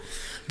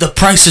The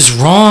Price is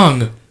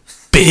Wrong,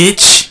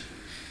 bitch.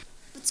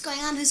 What's going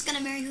on? Who's gonna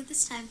marry who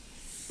this time?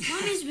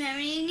 Mommy's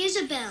marrying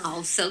Isabel.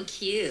 Oh, so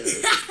cute.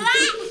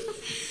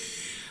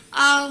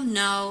 Oh,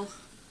 no.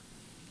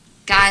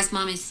 Guys,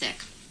 Mommy's sick.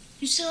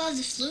 You still have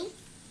the flu?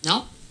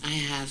 Nope, I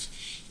have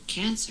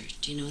cancer.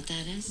 Do you know what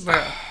that is?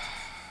 Bro.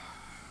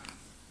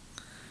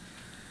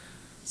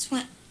 It's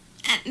what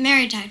Aunt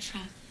Mary died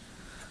from.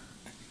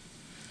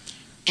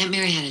 Aunt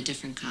Mary had a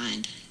different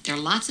kind. There are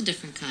lots of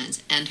different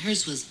kinds, and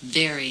hers was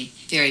very,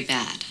 very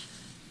bad.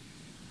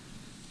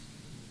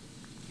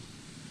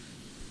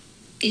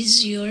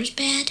 Is yours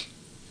bad?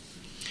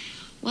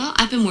 Well,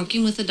 I've been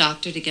working with a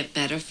doctor to get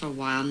better for a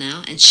while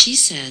now, and she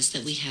says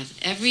that we have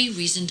every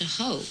reason to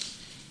hope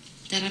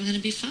that I'm going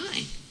to be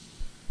fine.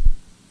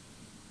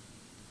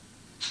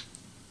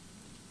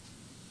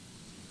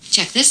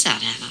 Check this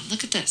out, Anna.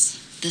 Look at this.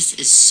 This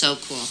is so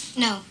cool.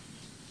 No,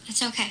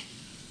 it's okay.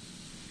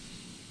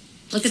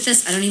 Look at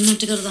this. I don't even have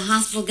to go to the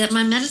hospital to get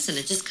my medicine.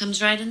 It just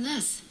comes right in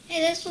this.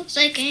 Hey, this looks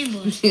like Game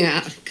Boy.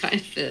 Yeah, it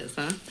kind of is,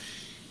 huh?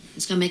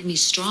 It's going to make me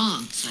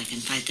strong so I can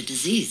fight the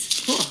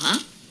disease. Cool, huh?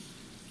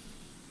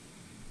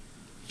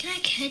 Can I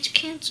catch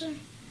cancer?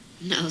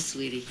 No,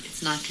 sweetie.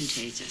 It's not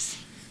contagious.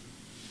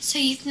 So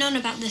you've known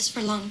about this for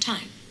a long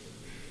time.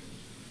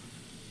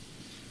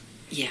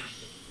 Yeah.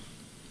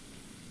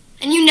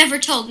 And you never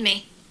told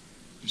me.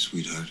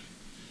 Sweetheart,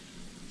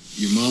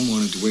 your mom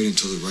wanted to wait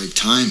until the right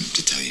time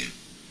to tell you.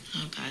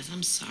 Oh, guys,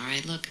 I'm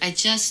sorry. Look,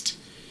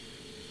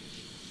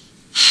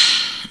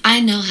 I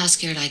know how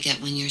scared I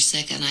get when you're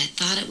sick, and I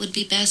thought it would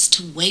be best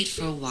to wait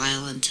for a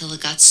while until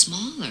it got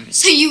smaller.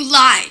 So you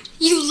lied.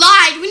 You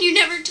lied when you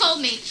never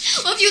told me.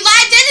 Well, if you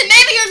lied then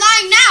maybe you're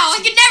lying now.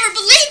 I could never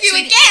believe you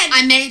Sweetie, again.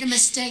 I made a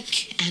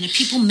mistake, Anna.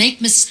 People make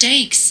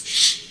mistakes.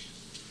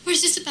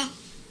 Where's Isabel?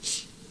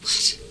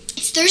 What?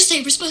 It's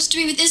Thursday. We're supposed to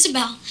be with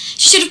Isabel.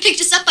 She should have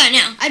picked us up by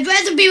now. I'd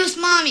rather be with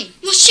Mommy.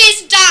 Well,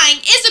 she's dying.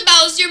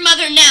 Isabel's your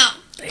mother now.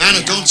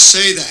 Anna, don't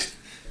say that.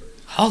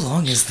 How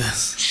long is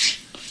this?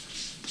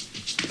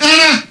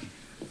 Anna!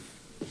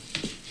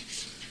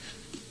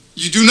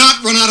 You do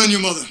not run out on your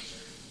mother.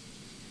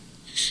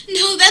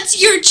 No,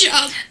 that's your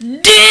job. Damn!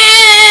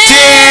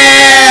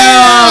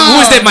 Who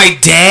was that, my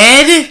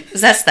dad?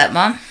 Is that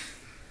stepmom?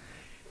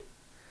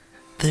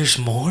 There's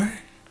more?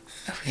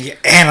 Yeah,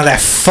 Anna, that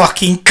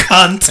fucking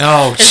cunt.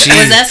 Oh, Was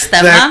jeez. that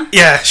stepmom?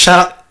 Yeah,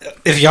 shout out,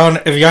 if y'all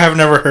have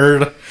never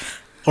heard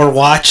or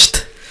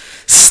watched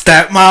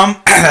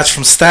Stepmom, that's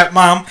from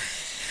Stepmom.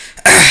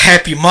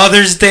 Happy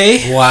Mother's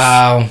Day.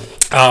 Wow.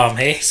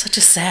 Hey, Such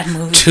a sad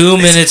movie. 2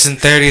 minutes and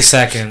 30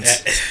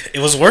 seconds. it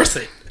was worth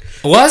it.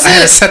 Was I had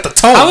to it? set the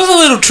tone. I was a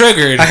little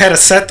triggered. I had to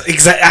set the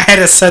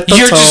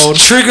You're tone.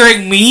 just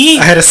triggering me?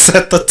 I had to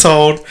set the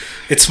tone.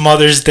 It's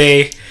Mother's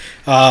Day,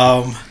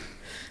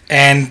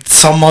 and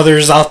some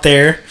mothers out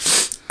there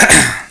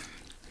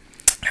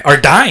are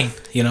dying.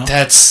 You know,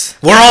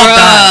 we're all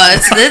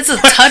dying. It's a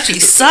touchy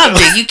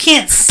subject. You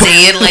can't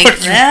say it like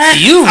that.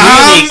 You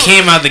really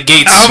came out the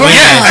gate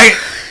swinging.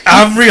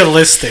 I'm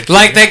realistic.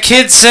 Like that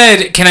kid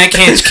said, "Can I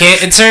catch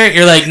cancer?"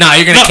 You're like, "No,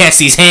 you're gonna catch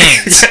these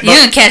hands." You're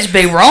gonna catch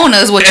Big Rona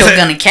is what you're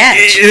gonna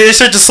catch. It's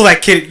just so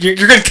that kid, you're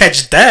gonna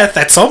catch death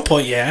at some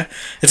point. Yeah,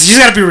 it's you just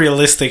gotta be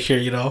realistic here,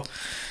 you know,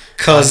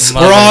 because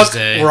On Mother's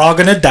Day. we're all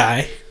gonna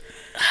die.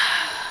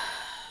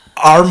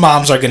 Our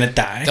moms are gonna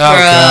die. Oh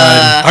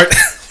God.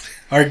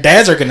 Our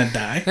dads are gonna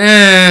die.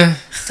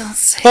 Don't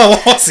say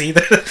Well, we'll see.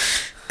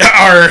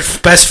 Our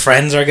best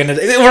friends are gonna.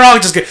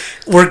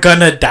 We're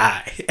gonna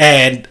die,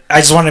 and I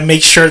just want to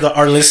make sure that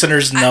our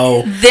listeners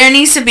know. There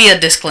needs to be a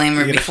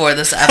disclaimer before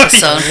this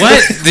episode.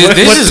 What? Dude,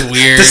 this is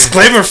weird.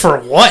 Disclaimer for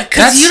what?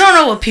 Because you don't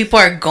know what people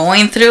are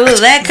going through.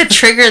 That could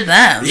trigger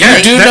them. Yeah,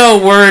 You do know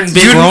we're in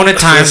big Rona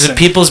times listen. and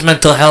people's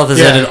mental health is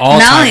at an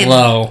all-time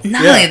low.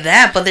 Not only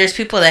that, but there's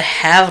people that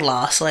have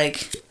lost,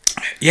 like...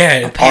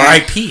 Yeah,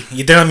 R.I.P.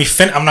 You didn't let me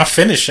finish. I'm not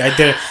finished. I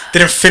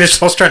didn't finish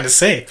what I was trying to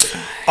say.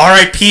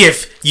 R.I.P.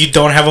 if you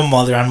don't have a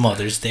mother on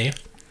Mother's Day.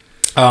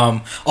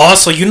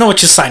 Also, you know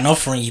what you sign up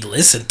for when you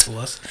listen to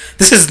us.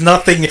 This is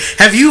nothing.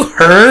 Have you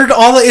heard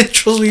all the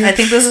intros we? I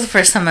think this is the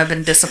first time I've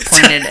been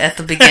disappointed at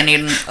the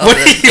beginning of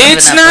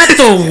It's not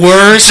the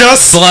worst,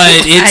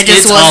 but I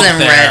just wasn't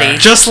ready.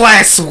 Just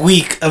last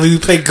week, we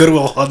played Good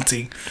Will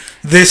Hunting.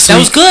 That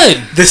was good.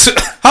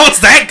 How's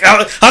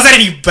that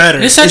any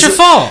better? It's not your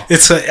fault.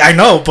 I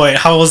know, but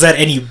how was that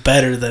any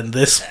better than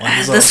this one?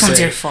 This one's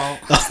your fault.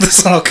 Oh,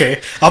 this one,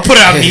 okay. I'll put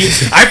it on me.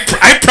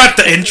 I prepped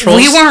the intros.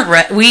 We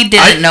weren't we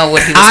didn't know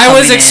what he was I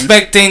was coming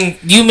expecting.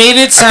 You made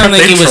it sound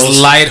like it was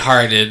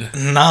lighthearted.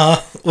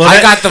 Nah. Well,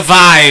 I got the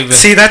vibe.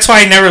 See, that's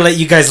why I never let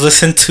you guys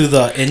listen to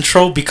the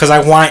intro, because I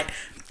want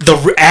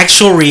the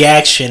actual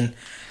reaction,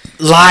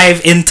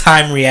 live in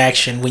time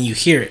reaction when you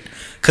hear it.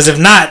 Because if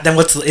not, then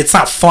it's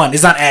not fun.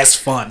 It's not as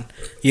fun,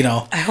 you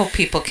know. I hope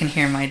people can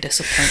hear my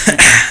disappointment.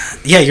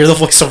 Yeah, you're the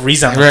voice of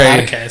reason on the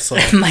podcast. So.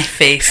 My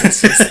face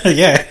is just...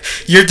 Yeah,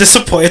 you're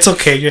disappointed. It's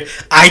okay.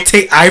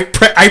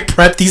 I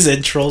prep these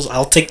intros.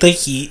 I'll take the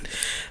heat.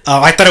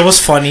 I thought it was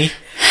funny.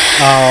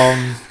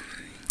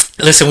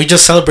 Listen, we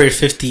just celebrated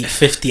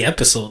 50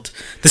 episodes.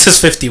 This is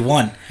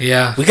 51.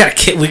 Yeah. We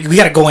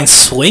gotta go in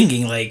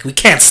swinging. Like, we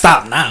can't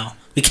stop now.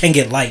 We can't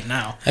get light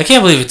now. I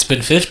can't believe it's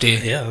been 50.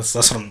 Yeah, that's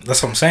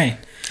what I'm saying.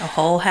 A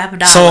whole half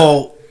dollar.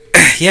 So,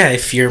 yeah,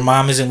 if your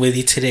mom isn't with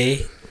you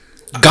today,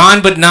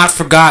 Gone but not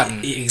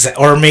forgotten.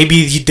 or maybe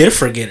you did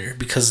forget her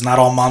because not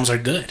all moms are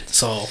good.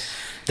 So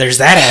there's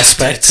that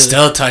aspect. It's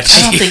still touchy.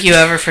 I don't think you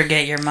ever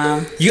forget your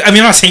mom. I'm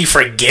not saying you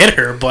forget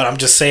her, but I'm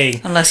just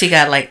saying. Unless you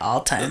got like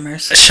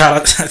Alzheimer's. Shout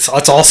out, it's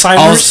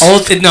Alzheimer's. It's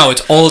old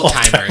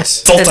timers.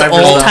 It's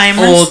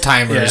old-timers? Old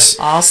timers.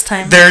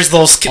 Alzheimer's. There's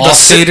those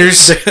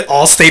All-staters?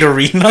 All-state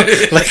arena.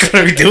 Like, what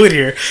are we doing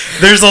here?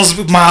 There's those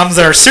moms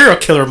that are serial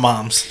killer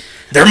moms.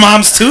 They're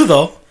moms too,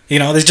 though. You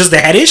know, it's just they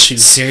had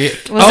issues.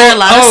 Was there a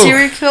lot of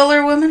serial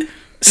killer women?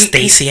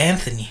 Stacey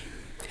Anthony.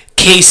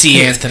 Casey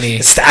Anthony.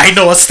 I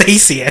know a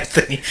Stacey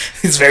Anthony.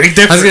 It's very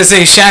different. I was gonna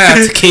say shout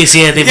out to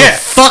Casey Anthony, Yeah. but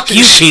fuck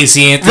you,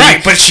 Casey Anthony.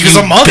 Right, but she was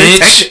a mother.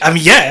 Bitch. I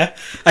mean, yeah,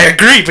 I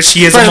agree, but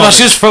she is First a of all, mother.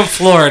 she's from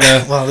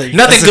Florida. Well, there you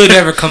Nothing go. good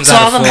ever comes So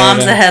out all of the Florida.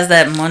 moms that has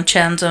that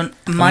Munchausen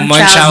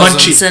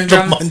Munchausen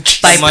syndrome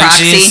Munchies. by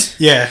proxy. Munchies.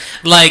 Yeah.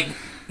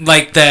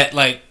 like that,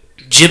 like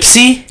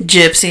Gypsy.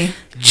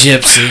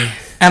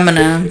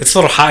 Eminem. It's a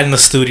little hot in the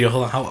studio.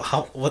 Hold on.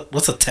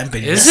 What's the temp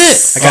in here? Is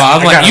it?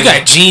 I got you a-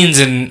 got jeans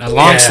and a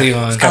long sleeve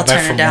on. just got I'll back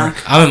turn from it down.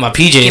 work. I'm in my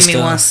PJs Give me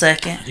still. 1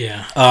 second.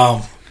 Yeah.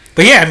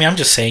 But yeah, I mean, I'm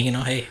just saying, you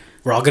know, hey,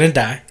 we're all gonna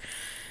die.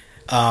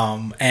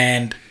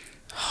 And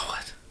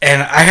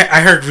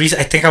I heard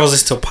I think I was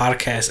listening to a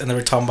podcast and they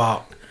were talking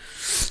about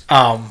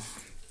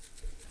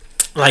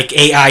like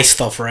AI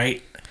stuff,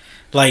 right?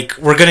 Like,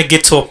 we're gonna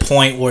get to a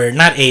point where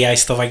not AI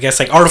stuff, I guess,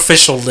 like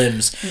artificial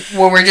limbs.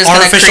 Where we're just going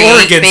to Artificial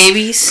create organs.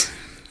 babies.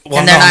 Well,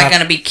 And they're no, not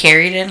going to be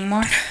carried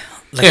anymore.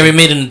 like, Yeah, we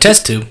made it in a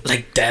test tube.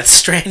 like Death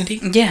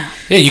Stranding. Yeah.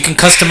 Yeah, you can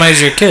customize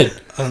your kid.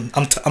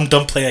 I'm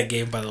done playing that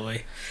game, by the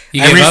way.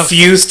 You I gave up?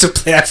 refuse to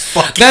play that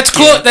fucking That's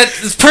cool. game.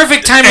 That's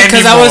perfect timing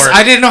because Anymore.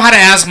 I didn't know how to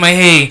ask my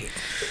hey.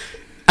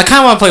 I kind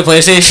of want to play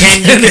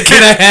PlayStation.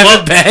 Can I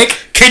have it back?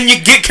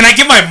 Can I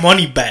get my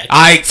money back?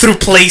 Through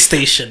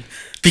PlayStation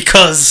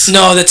because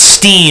No, that's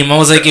Steam. I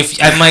was like,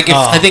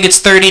 I think it's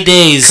 30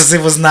 days.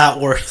 it was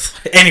not worth.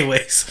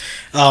 Anyways,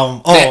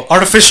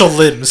 artificial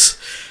limbs.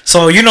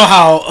 So you know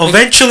how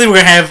eventually we're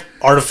gonna have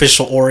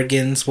artificial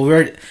organs. Well,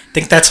 I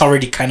think that's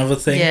already kind of a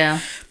thing. Yeah.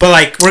 But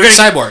like we're gonna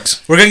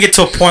Cyborgs. We're gonna get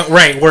to a point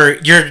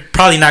where you're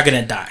probably not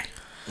gonna die.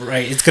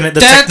 Right? It's gonna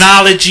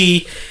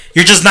technology.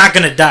 You're just not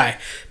gonna die.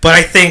 But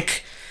I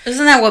think.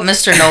 Isn't that what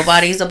Mr.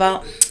 Nobody's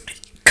about?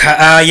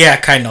 Yeah,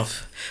 kind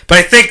of. But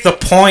I think the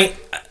point,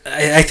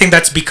 I think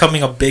that's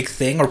becoming a big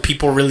thing, or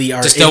people really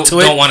are Just into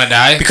don't want to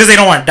die. because they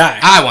don't want to die.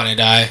 I want to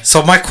die.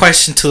 So my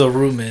question to the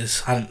room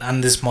is,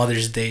 on this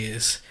Mother's Day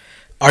is,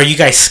 are you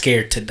guys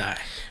scared to die?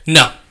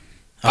 No.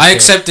 I Okay.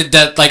 accepted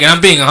death. Like, and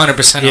I'm being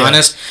 100% Yeah.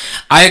 honest.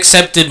 I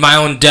accepted my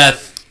own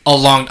death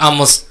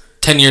almost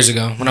 10 years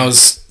ago when I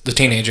was a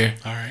teenager.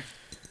 All right.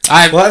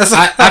 I'm not.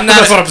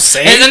 That's what I'm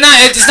saying. And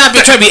it's not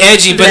me trying to be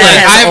edgy, but That like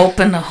has I've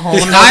opened a whole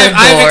nother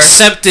I've door.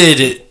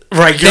 accepted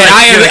Right.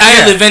 that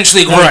I am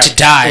eventually going to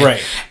die.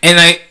 Right. And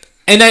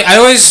I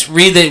always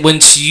read that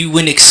once you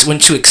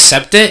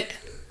accept it,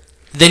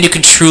 then you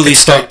can truly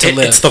start to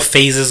live. It's the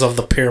phases of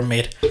the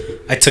pyramid.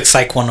 I took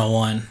Psych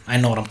 101. I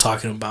know what I'm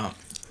talking about.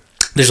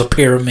 There's a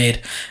pyramid,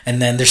 and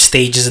then there's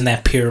stages in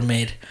that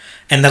pyramid,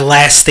 and the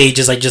last stage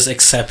is like just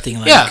accepting.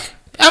 Like, Yeah.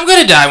 I'm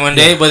going to die one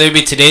day, whether it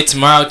be today,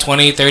 tomorrow,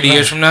 20, 30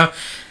 years from now. I'm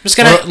just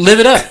going to live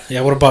it up.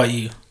 Yeah. What about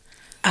you?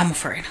 I'm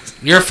afraid.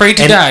 You're afraid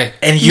to die.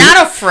 And you.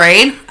 Not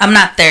afraid. I'm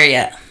not there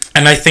yet.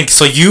 And I think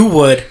so. You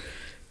would,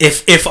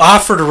 if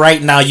offered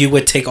right now, you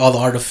would take all the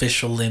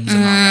artificial limbs and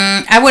all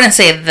that. I wouldn't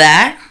say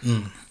that.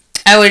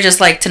 I would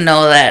just like to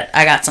know that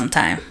I got some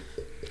time.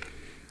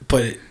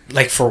 But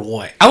like for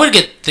what? I would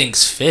get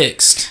things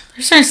fixed.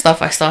 There's certain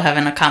stuff I still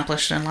haven't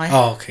accomplished in life.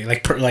 Oh, okay.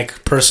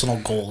 Like personal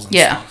goals. And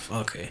Yeah. Stuff.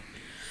 Okay.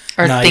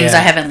 Or No, things yeah.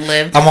 I haven't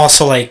lived. I'm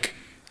also like.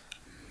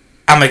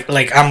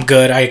 I'm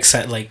good. I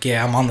accept. Like,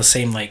 yeah, I'm on the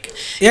same. Like,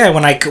 yeah.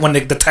 When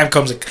the time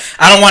comes, like,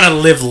 I don't want to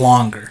live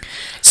longer.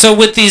 So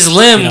with these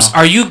limbs, You know.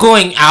 are you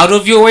going out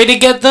of your way to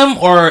get them,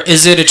 or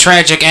is it a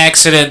tragic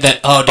accident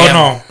that damn?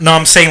 Oh no.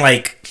 I'm saying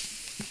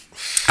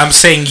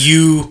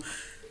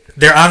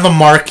they're on the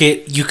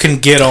market. You can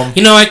get them.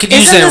 You know, I could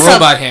use Isn't that this a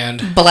robot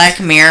hand. Black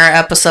Mirror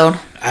episode.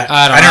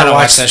 I don't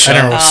watch that show. I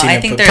never Oh, seen I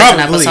it, think but there's an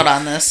probably. episode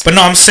on this. But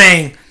no, I'm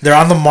saying they're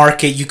on the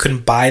market. You can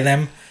buy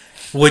them.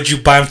 Would you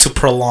buy them to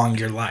prolong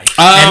your life?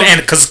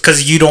 And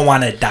because you don't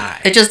want to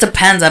die. It just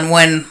depends on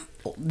when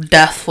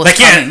death was Like,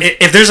 yeah, coming.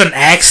 if there's an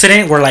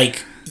accident where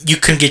like you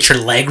can get your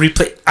leg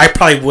replaced, I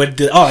probably would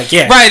do. Oh, like,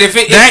 yeah, Right. If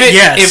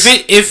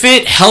yes.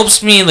 it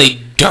helps me like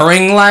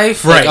during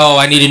life, Right. like, oh,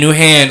 I need a new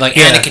hand, like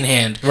Yeah. Anakin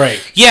hand.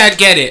 Right. Yeah, I'd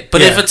get it. But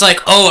Yeah. if it's like,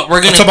 oh, we're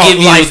It's gonna about give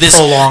you life this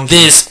prolonged.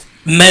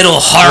 metal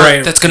heart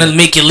Right. that's gonna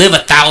make you live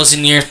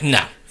 1,000 years,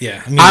 no.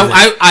 Yeah, me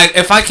neither. I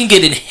if I can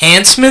get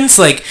enhancements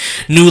like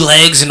new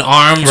legs and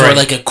arms or Right.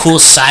 like a cool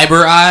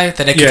cyber eye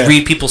that I could Yeah.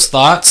 read people's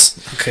thoughts,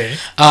 Okay.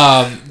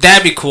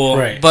 that'd be cool.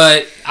 Right.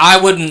 But I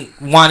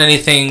wouldn't want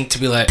anything to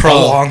be like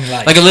Prolonged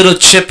life. like a little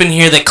chip in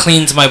here that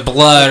cleans my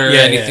blood or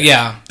Yeah, anything.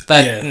 Yeah,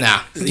 that Yeah. nah.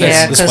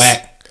 Yeah, That's 'cause,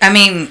 whack. I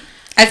mean,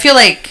 I feel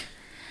like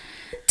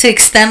to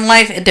extend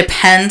life, it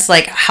depends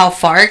like how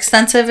far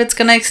extensive it's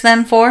gonna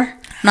extend for.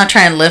 I'm not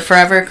trying to live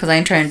forever because I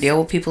ain't trying to deal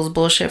with people's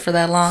bullshit for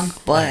that long.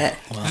 But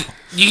Well,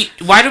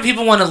 Why do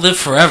people want to live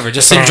forever?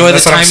 Just that's enjoy the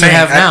what I'm time you saying.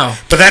 have now.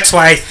 But that's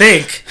why I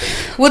think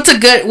what's a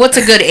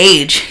good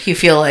age you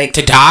feel like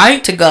To die?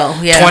 to go?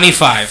 Yeah,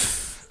 25.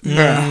 to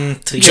You're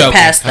Joking.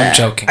 past I'm that.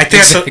 joking. I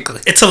think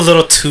Exactly. it's a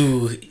little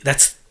too.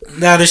 That's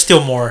there's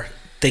still more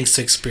things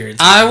to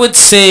experience. I would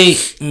say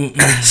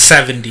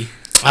 70.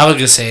 I was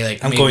gonna say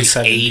like I'm maybe going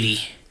 70.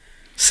 80.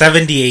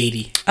 70,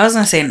 80. I was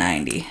gonna say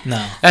 90.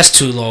 No, That's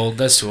too old.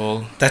 That's too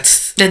old.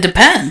 that's It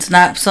depends.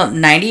 Not so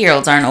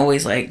 90-year-olds aren't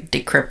always like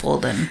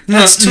decrippled and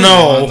That's too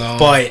no. long, though.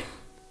 But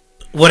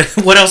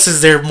what else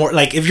is there more?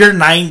 Like if you're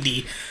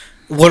 90,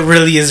 what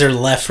really is there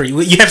left for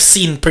you? You have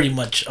seen pretty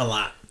much a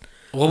lot.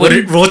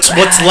 What's I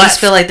left? just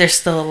feel like there's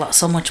still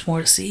so much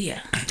more to see.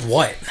 Yeah,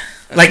 What?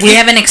 Like we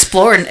haven't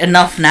explored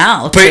enough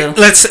now. But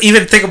let's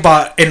even think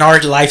about in our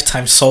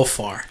lifetime so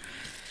far.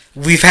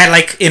 We've had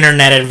like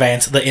internet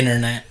advance, the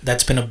internet.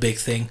 That's been a big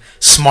thing.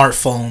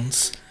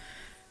 Smartphones.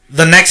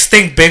 The next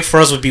thing big for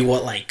us would be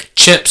what, like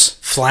Chips.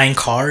 flying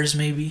cars,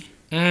 maybe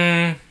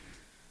Mm.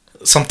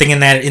 something in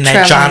that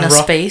traveling to genre.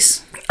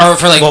 space, Or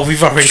for like, Well,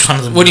 we've already gone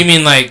to the moon. what do you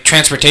mean, like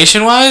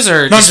transportation wise,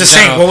 or No, I'm just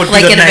saying. What would be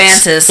like the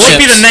advances. next? What would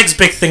be Chips. the next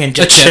big thing in A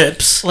chip.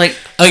 chips? like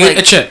like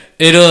a chip?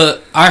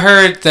 I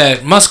heard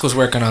that Musk was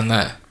working on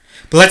that.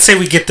 But let's say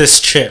we get this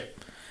chip.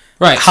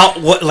 Right.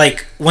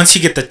 Like once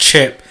you get the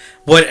chip,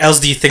 what else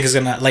do you think is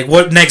gonna like?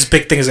 What next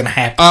big thing is gonna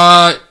happen?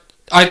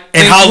 I think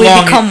And how we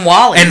long? become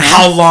Wall-E, and man.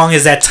 how long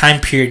is that time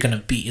period gonna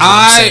be? Is what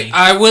I'm saying.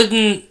 I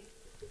wouldn't.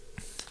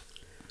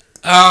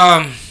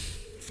 And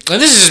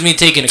this is just me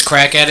taking a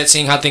crack at it,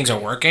 seeing how things are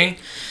working.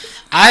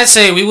 I'd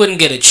say we wouldn't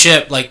get a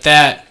chip like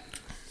that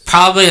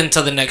probably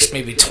until the next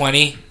maybe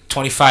 20,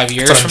 25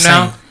 years That's what from I'm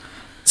now. saying.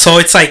 So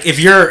it's like if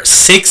you're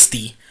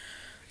 60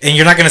 and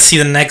you're not going to see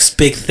the next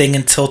big thing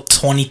until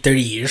 20,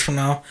 30 years from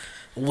now,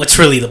 what's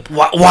really the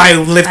why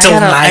live till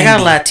 90? I got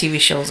a lot of TV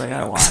shows I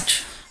gotta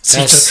watch.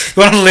 So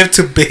you want to live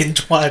to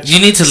binge watch. You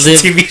need to live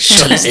TV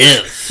shows.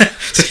 live.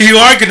 So you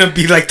are going to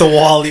be like the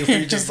Wall-E where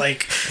you're just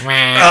like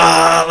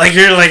like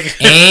you're like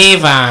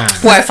Avon.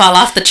 Where I fall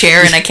off the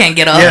chair and I can't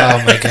get up. Yeah.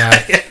 Oh my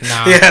god.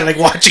 Nah. yeah, like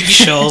watching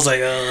shows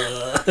like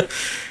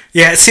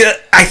yeah, see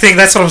I think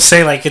that's what I'm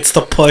saying, like it's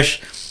the push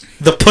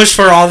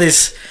for all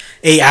this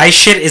AI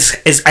shit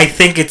is I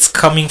think it's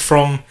coming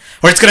from,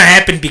 or it's gonna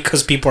happen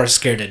because people are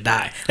scared to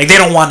die, like they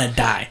don't want to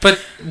die. But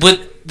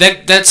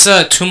that's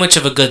too much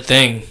of a good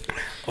thing.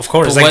 Of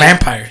course, But like what-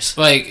 vampires,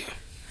 Like,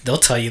 they'll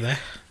tell you that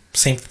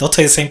they'll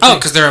tell you the same thing. oh,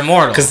 because they're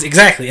immortal. Because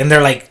exactly, and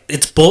they're like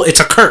it's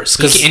a curse.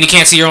 Because And you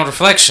can't see your own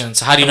reflection,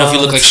 so how do you know if you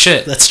look like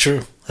shit? That's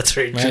true. That's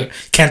very true.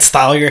 Right. Can't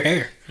style your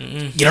hair.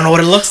 You don't know what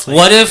it looks like.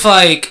 What if,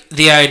 like,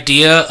 the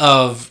idea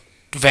of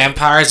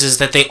vampires is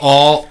that they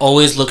all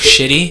always look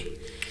shitty,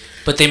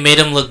 but they made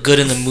them look good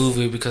in the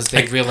movie because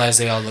they realized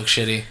they all look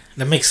shitty?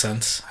 That makes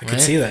sense. I can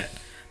Right? see that.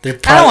 They're I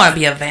don't probably, want to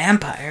be a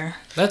vampire.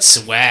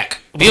 That's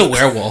whack. Be a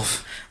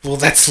werewolf. well,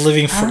 that's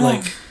living for don't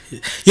like you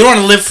don't want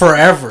to live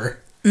forever,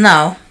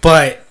 No,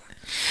 but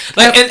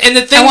Like, and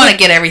the thing I want to with-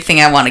 get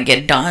everything I want to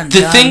get done.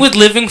 the thing with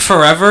living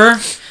forever,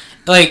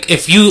 like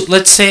if you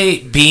let's say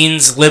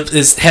Beans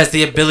has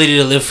the ability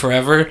to live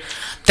forever,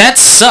 that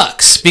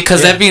sucks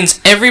because Yeah. that means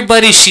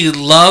everybody she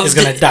loved is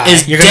gonna die.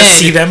 is You're gonna dead,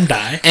 see them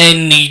die.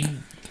 and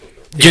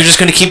you're just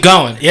gonna keep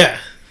going. Yeah,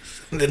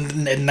 it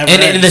never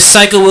And ends. the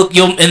cycle will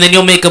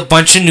you'll make a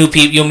bunch of new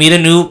people. You'll meet a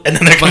new And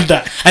then they're gonna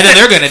die. and then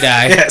they're gonna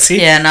die. Yeah,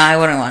 see, Yeah, no, I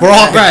wouldn't want. we're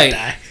all that. gonna Right.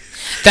 die.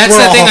 That's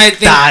We're the thing all I think.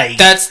 dying.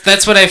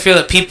 That's what I feel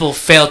that people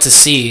fail to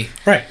see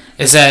Right.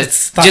 is that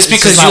It's not- just it's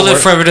because just you not live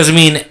worth- forever doesn't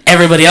mean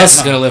everybody else is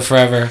no. gonna live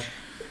forever.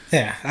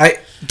 Yeah, I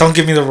don't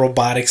give me the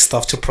robotic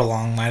stuff to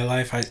prolong my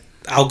life.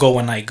 I'll go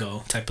when I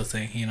go, type of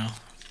thing. You know,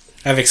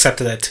 I've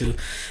accepted that too.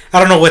 I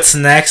don't know what's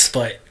next,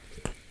 but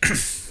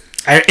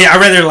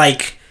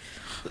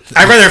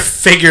I rather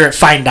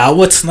find out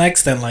what's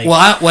next than like.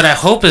 Well, what I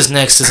hope is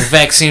next is a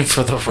vaccine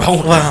for the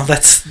Rona. Well,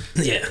 that's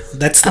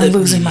I'm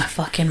losing my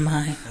fucking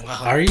mind.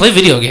 Are you? Play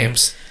video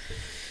games.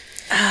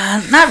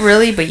 Not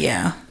really, but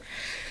yeah,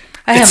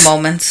 I have It's-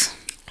 moments.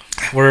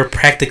 We're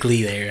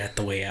practically there at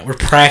the way out. We're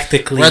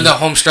practically. We're in the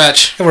home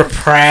stretch. We're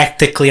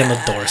practically on the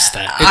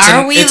doorstep.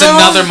 Are we, It's though?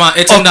 another month.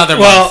 It's another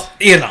Well, month.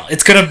 you know,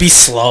 it's gonna be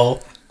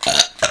slow.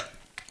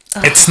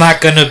 It's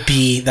not gonna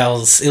be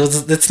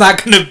It's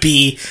not gonna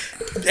be.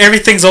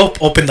 Everything's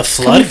open the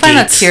Can we find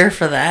a floodgates. cure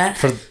for that?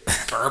 For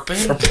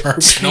Burping. for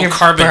burps. No Your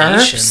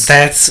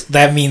carbonation.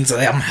 That means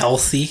I'm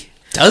healthy.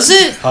 Does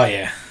it? Oh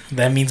yeah,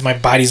 that means my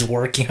body's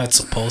working how it's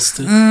supposed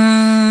to.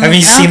 I Haven't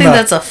you don't seen think the?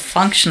 that's a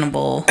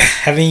functionable.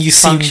 Haven't you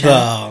seen function.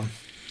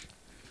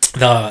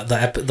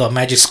 the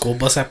Magic School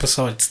Bus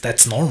episode.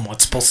 That's normal.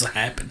 It's supposed to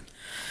happen.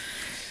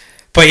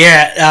 But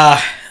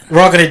yeah,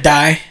 we're all gonna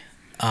die.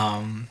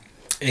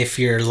 If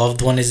your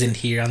loved one isn't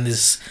here on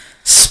this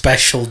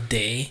special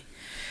day,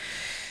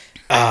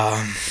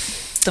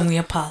 Then we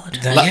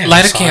apologize. then,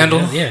 Light a sorry,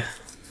 candle. Yeah.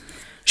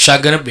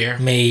 Shotgun a beer.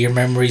 May your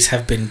memories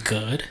have been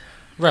good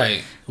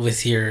Right.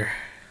 with your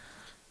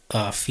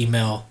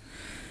female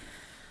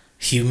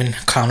human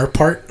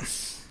counterpart.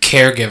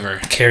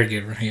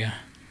 Caregiver, yeah.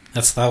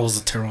 That was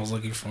the term I was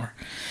looking for.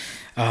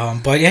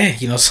 But yeah,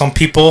 some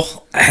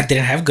people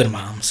didn't have good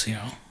moms,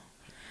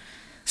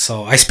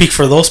 So I speak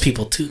for those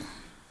people too.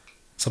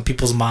 Some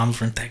people's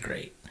moms weren't that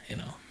great,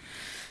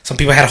 Some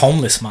people had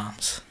homeless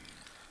moms.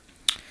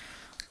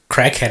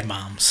 Crackhead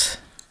moms.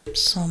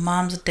 So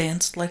moms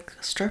danced like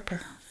a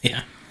stripper.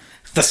 Yeah.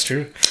 That's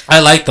true. I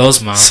like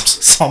those moms.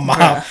 Some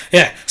Bruh.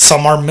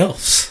 some are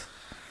MILFs.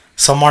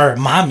 Some are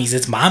mommies.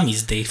 It's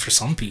mommy's day for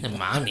some people.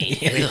 Mommy.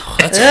 Ew, Ew,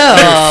 what?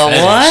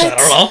 I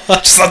don't know.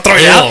 Just I'll throw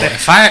it out there.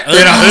 If I,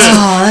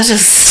 Oh, that's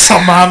just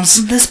Some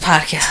moms. this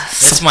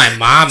podcast. that's my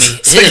mommy.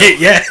 Ew.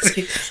 Yeah.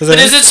 But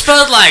is it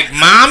spelled like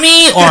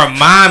mommy or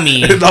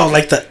mommy? No,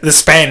 like the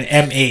span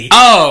M-A.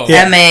 Oh.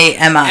 Yeah.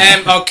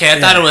 MAMI. Okay, I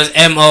thought it was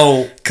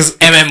M-O-M-M-Y. 'Cause-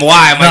 I'm No.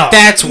 like,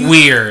 that's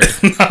weird.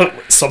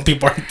 Some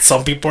people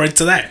are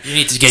into that. You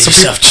need to get Some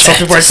yourself people, some checked.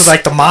 people are into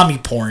like the mommy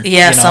porn.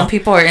 Yeah, some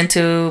people are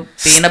into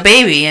being a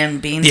baby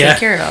and being Yeah. taken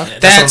care of.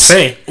 That's what I'm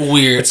saying.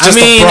 weird. It's I just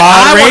a mean, broad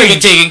I want to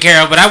range. get taken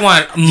care of, but I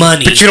want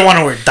money. But you don't want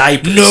to wear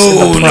diapers.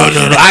 No.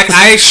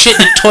 I shit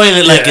in the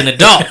toilet like Yeah. an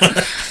adult.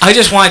 I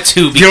just want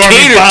to be You don't wanna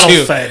be catered bottle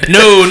to. fed.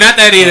 No, not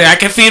that either. I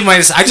can feed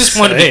myself. I just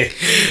want to be.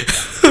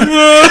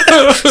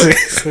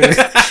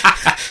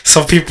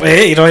 Some people,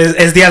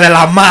 es Dia de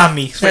la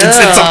Mami. It's in some,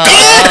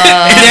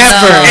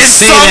 Never in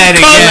say some that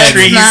again.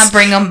 countries, Let's not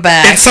bring them in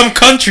back. some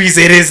countries,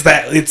 it is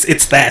that.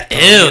 It's that.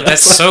 Ew,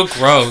 that's so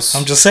gross.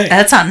 I'm just saying.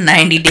 That's on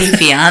 90 Day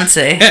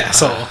Fiance. Yeah,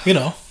 so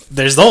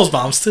there's those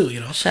moms too.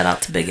 Shout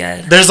out to Big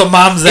Ed. There's the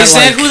moms that Is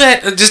that who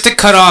that? Just to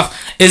cut off,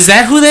 is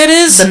that who that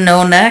is? The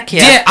no neck,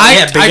 yeah.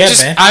 Yeah, Big Ed,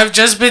 man. I've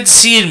just been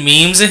seeing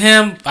memes of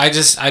him. I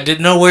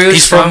didn't know where he was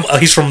He's from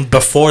he's from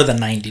before the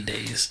 90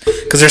 days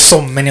because there's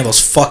so many of those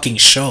fucking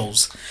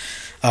shows.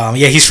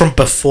 Yeah, he's from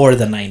before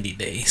the 90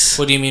 days.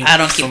 What do you mean? I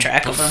don't keep from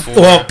track of them. before?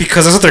 Well,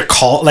 because that's what they're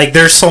called. Like,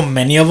 there's so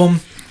many of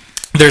them.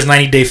 There's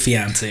 90 Day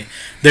Fiance.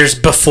 There's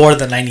before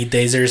the 90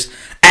 days. There's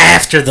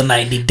after the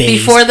 90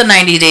 days. Before the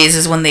 90 days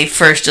is when they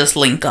first just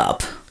link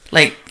up.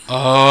 Like,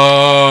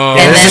 Oh,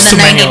 Yeah, and there's then just the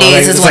too many 90 of them. days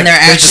Like, is it's when like-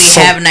 they're there's just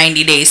actually so- have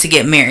 90 days to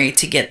get married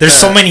to get There's the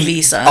so many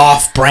visa.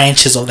 off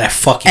branches of that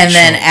fucking And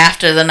then show.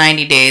 after the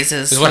 90 days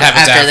is Is what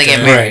happens after they get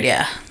after. married, Right.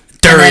 yeah.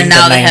 During and then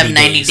now the they have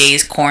 90 90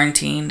 days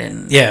quarantined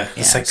and Yeah,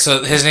 it's like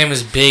so his name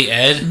is Big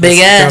Ed. Big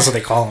Ed. that's what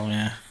they call him.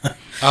 Yeah.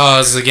 Oh, I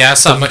was like, yeah, I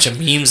saw a bunch of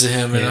memes of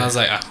him, and I was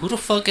like, who the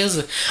fuck is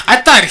it?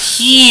 I thought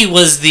he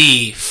was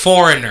the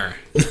foreigner.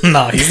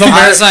 No, he's the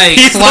I was like,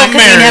 he's the why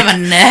couldn't he American. have a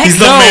neck? He's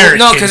the no,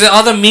 American. because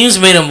all the memes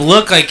made him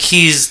look like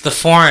he's the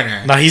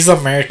foreigner. No, he's the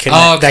American.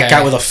 Oh, That okay.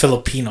 guy with a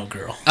Filipino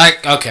girl.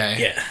 Like, okay,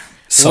 Yeah.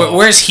 So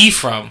Where's he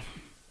from?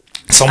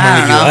 somewhere I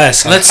in the don't know.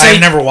 U.S. Let's I've say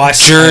never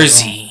watched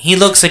Jersey. He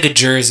looks like a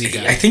Jersey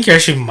I guy. think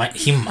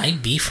he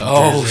might be from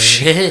Oh Jersey.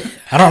 shit!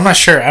 I'm not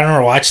sure. I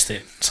never watched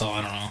it, so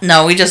I don't know.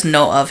 No, we just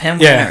know of him.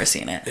 We've Yeah. never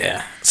seen it.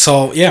 Yeah.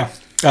 So yeah.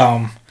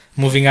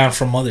 Moving on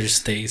from Mother's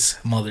Days,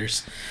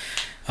 mothers.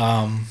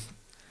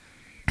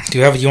 Do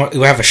you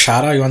have a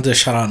shout out? You want to do a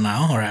shout out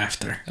now or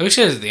after? We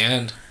should at the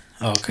end.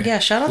 Oh, okay. Yeah,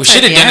 shout out We to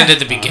should have done yeah. it at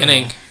the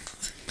beginning.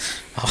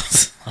 I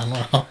don't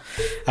know.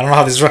 I don't know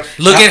how this works.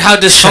 Look at how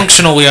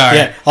dysfunctional we are.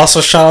 Yeah.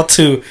 Also, shout out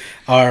to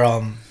our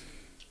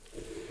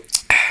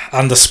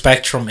on the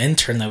spectrum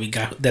intern that we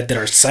got that did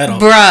our setup.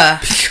 Bruh.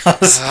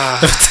 Because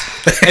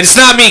It's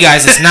not me,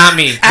 guys. It's not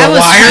me. I was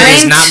wire is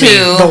trying not me.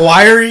 the to.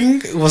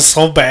 wiring was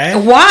so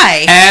bad.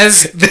 Why?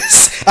 As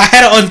I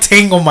had to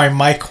untangle my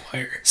mic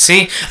wire.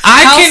 see, How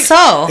I can.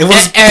 so? It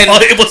was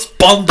And- it was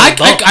bundled I up.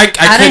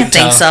 couldn't didn't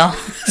think tell.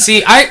 so.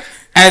 See,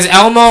 as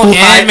Elmo Who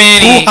and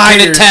Manny can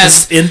hired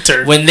attest, this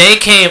intern? when they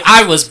came,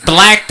 I was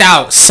blacked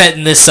out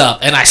setting this up,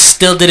 and I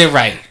still did it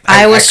right.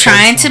 I was couldn't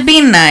trying tell. to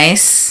be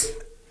nice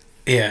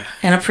Yeah.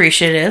 and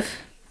appreciative,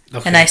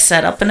 Okay. and I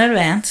set up in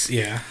advance.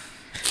 Yeah.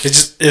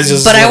 It's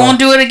just. But I won't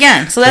do it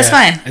again, so that's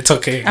yeah, fine. It's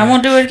okay. I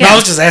won't do it No, I again.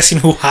 was just asking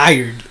who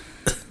hired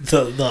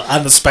the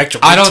on the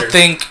spectrum. I don't intern.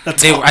 think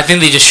That's they. all. I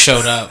think they just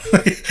showed up.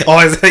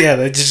 Yeah,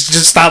 they just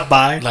stop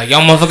by. Like,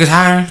 y'all motherfuckers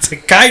hiring? It's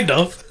like, kind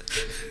of.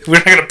 We're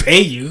not gonna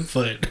pay you,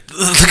 but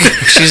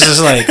She's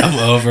just like, I'm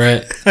over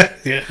it.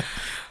 yeah.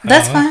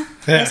 That's fine.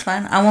 Yeah. That's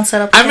fine. I won't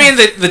set up. I again.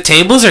 mean, the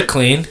tables are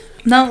clean.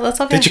 no, that's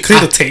okay. Did you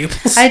clean the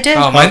tables? I did.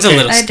 Oh, mine's Okay. a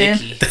little I did.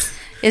 sticky.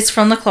 It's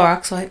from the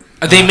Clorox wipe.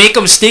 They make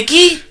them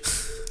sticky?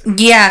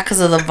 Yeah,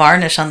 because of the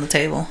varnish on the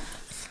table.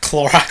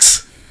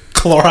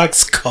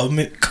 Clorox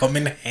cum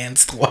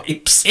enhanced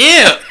wipes.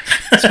 Ew.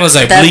 Smells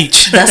like That-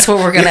 bleach. That's what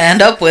we're gonna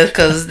end up with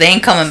because they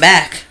ain't coming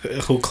back.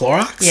 Who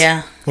Clorox?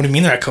 Yeah, What do you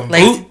mean they're not coming?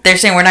 like Who? they're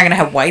saying we're not gonna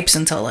have wipes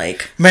until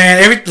like.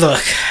 Man,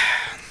 look.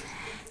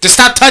 Just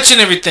stop touching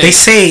everything. They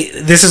say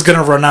this is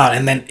gonna run out,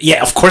 and then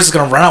of course it's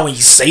gonna run out when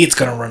you say it's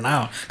gonna run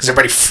out because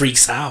everybody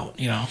freaks out.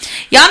 Y'all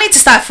need to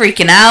stop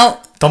freaking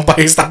out.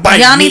 Stop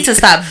buying. Y'all meat. need to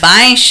stop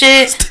buying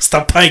shit.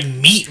 Stop buying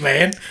meat,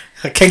 man.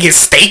 I can't get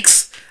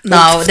steaks.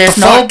 No, there's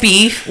no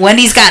beef.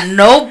 Wendy's got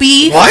no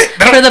beef What?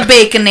 for the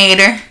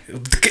Baconator.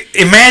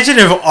 Imagine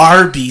if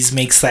Arby's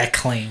makes that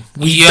claim.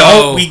 We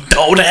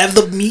don't have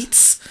the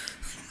meats.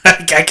 I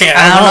can't.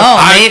 I don't know.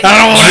 I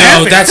don't know what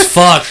happened. That's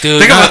fucked, dude.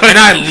 Think about it. And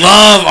I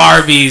love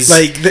Arby's.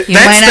 Like that's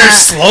might their not-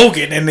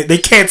 slogan, and they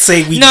can't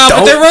say we no, don't.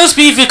 but their roast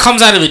beef, it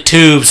comes out of a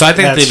tube, so I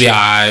think That's they'd be true.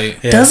 alright.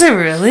 Yeah. Does it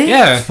really?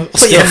 Yeah.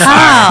 Yeah,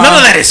 How? none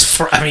of that is.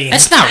 I mean,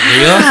 That's not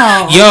real.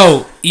 How?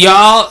 Yo,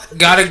 y'all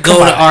gotta go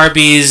Come to on.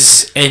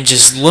 Arby's and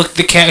just look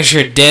the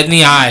cashier dead in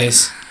the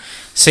eyes.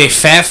 Say,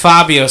 Fat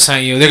Fabio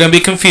sent you. They're gonna be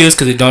confused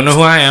because they don't know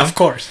who I am. of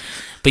course.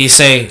 But you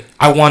say,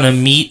 I want a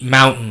meat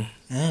mountain.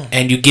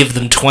 And you give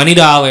them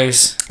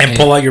 $20. And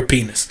pull out your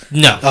penis.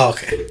 No. Oh,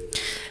 okay.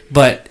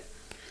 But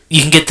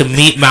you can get the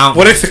meat mountain.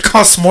 What if it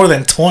costs more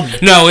than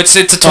 20? No, it's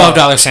a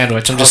 $12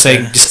 sandwich. I'm just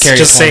saying, just carry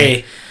Just 20.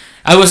 say.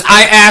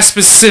 I asked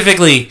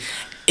specifically,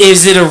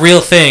 is it a real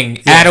thing?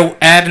 Yeah.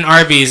 At an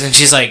Arby's, and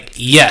she's like,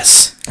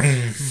 yes.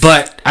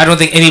 But I don't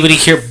think anybody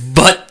here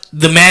but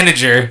the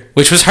manager,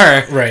 which was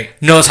her, Right.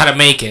 knows how to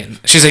make it.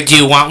 She's like, do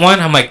you want one?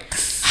 I'm like,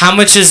 how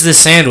much is this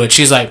sandwich?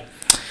 She's like,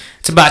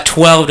 it's about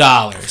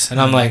 $12. And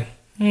I'm like,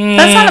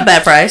 That's not a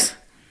bad price.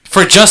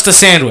 for just a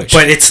sandwich.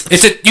 But it's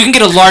you can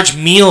get a large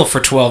meal for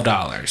 $12.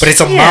 but it's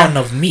a Yeah. mountain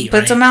of meat.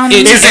 But it's a right? mountain.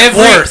 It's Is it every-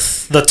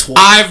 worth the 12?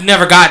 I've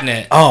never gotten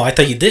it. Oh, I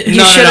thought you did.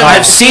 No, should've-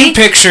 I've See? seen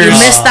pictures. You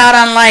missed out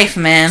on life,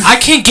 man. I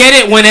can get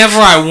it whenever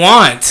I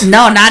want.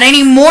 No, not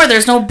anymore.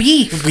 There's no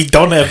beef. We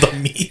don't have the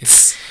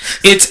meats.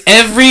 It's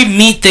every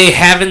meat they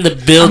have in the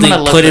building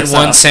gonna look put in this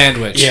one up.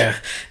 sandwich. Yeah,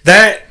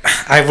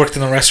 I worked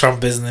in the restaurant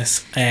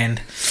business,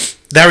 and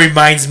that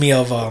reminds me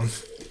of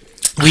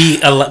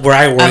where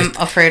I worked. I'm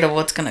afraid of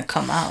what's gonna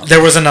come out.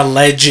 There was an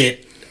alleged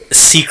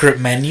secret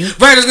menu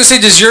Right, I was gonna say,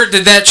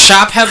 did that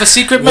shop have a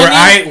secret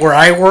menu? where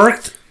I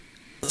worked.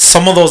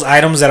 Some of those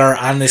items that are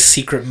on this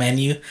secret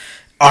menu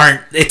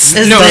aren't. It's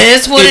Is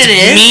this what it's it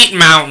is? Meat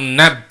Mountain,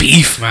 not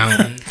Beef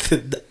Mountain.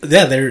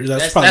 yeah.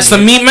 That's probably That's the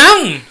Meat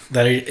Mountain.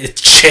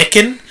 It's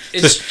chicken.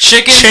 It's There's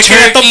chicken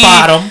at the turkey,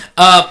 bottom.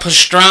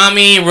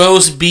 pastrami,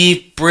 roast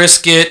beef,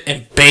 brisket,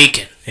 and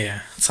bacon. Yeah,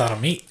 it's out of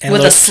meat and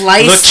With a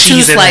slice, two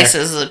cheese in there.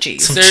 slices of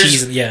cheese. Some There's-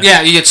 cheese. Yeah.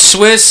 Yeah, you get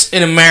Swiss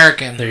and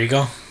American. There you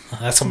go.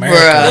 That's America.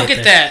 Bruh. right Look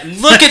at there.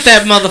 that! Look at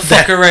that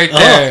motherfucker right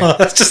there. Oh,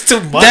 that's just too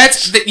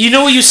much. You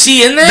know what you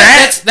see in there?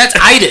 That's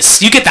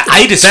itis. You get the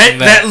itis from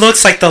That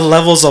looks like the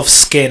levels of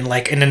skin,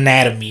 like in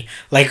anatomy.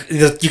 Like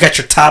you got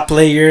your top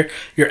layer,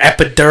 your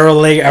epidural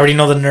layer. I already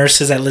know the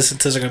nurses that listen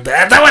to this are gonna be,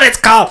 that's not what it's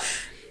called.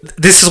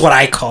 This is what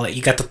I call it.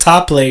 You got the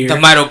top layer, The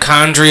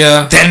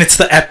mitochondria. then it's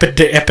the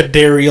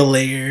epidural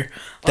layer.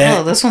 Then,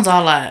 Oh, this one's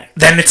all like,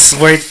 then it's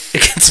where it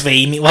gets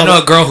veiny. I Well,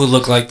 know a girl who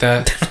looked like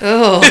that.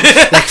 oh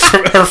like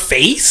from her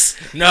face,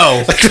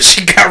 No. like when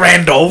she got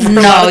ran over.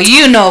 no,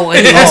 you know what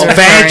he was Oh,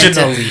 referring to.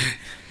 vaginally.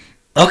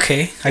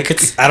 Okay,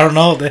 I don't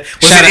know. Was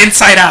Shout it out-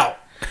 inside out?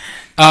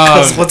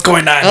 'Cause what's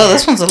going on? Oh,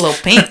 this one's a little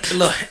pink.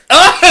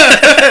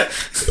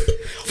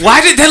 Why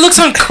did that looks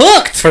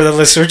uncooked? For the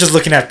listener, we're just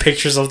looking at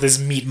pictures of this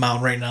meat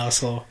mound right now.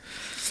 So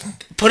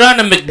Put on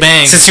a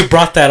McBang. since you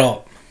brought that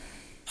up,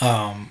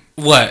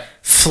 What?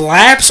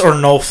 flaps or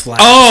no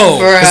flaps? Oh,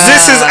 Bruh,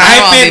 this is- I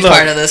I've want to been- be look,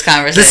 part of this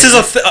conversation. This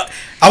is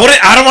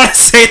I don't want to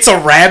say it's a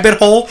rabbit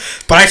hole,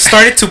 but I've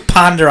started to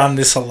ponder on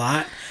this a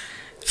lot.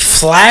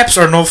 Flaps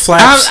or no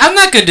flaps? I'm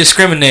not gonna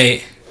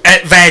discriminate.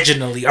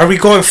 Vaginally, are we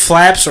going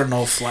flaps or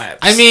no flaps?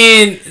 I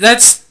mean,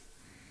 that's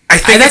I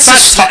think that's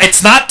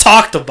it's not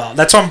talked about.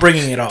 That's why I'm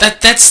bringing it up.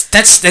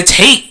 that's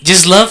hate.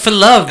 Just love for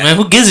love, man.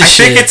 Who gives a I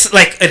shit? think it's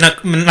like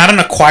not an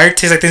acquired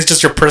taste. I think it's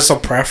just your personal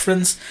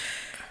preference.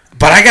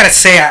 But I gotta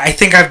say, I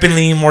think I've been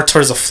leaning more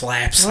towards a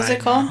flap side. What's it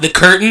called? the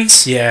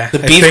curtains. Yeah,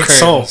 the I beef think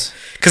curtains.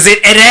 because it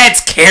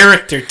adds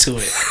character to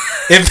it.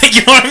 You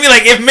know what I mean?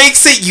 Like it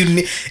makes it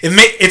unique.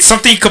 It's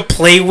something you could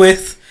play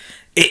with.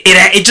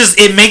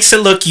 It makes it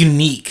look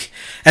unique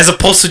as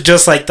opposed to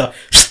just like the,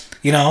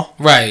 you know.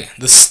 Right.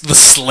 The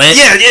slit.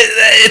 Yeah,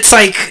 it's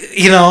like,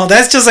 you know,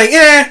 that's just like,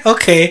 yeah,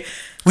 okay.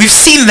 We've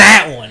seen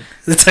that one.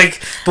 It's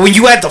like, but when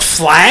you add the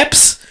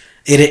flaps,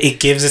 it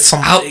gives it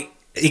something.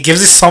 It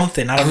gives it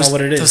something. I don't know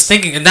what it is. I was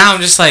thinking, and now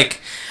I'm just like,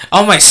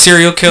 all my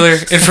serial killer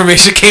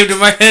information came to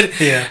my head.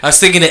 Yeah. I was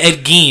thinking of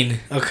Ed Gein.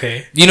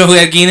 Okay. You know who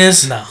Ed Gein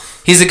is? No.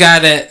 He's the guy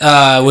that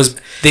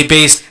they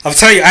based. I'll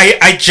tell you,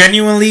 I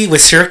genuinely,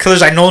 with serial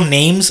killers, I know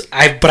names.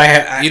 I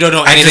You don't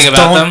know I anything just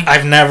about don't- them?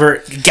 I've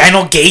never. I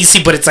know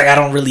Gacy, but it's like I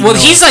don't really. Well, know.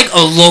 he's like a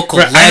local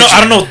Right, legend. I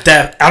don't know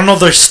that. I don't know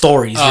their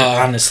stories. Oh.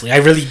 Honestly, I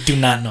really do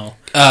not know.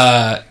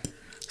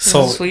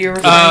 So Is this what you're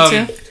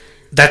referring to?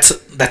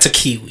 that's a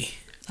kiwi.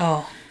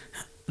 Oh.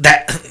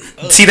 That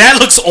see that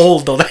looks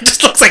old though. That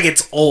just looks like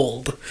it's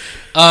old.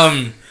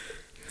 Ed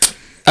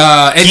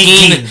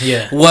Gein, Gein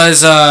yeah.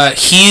 was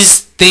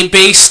they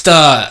based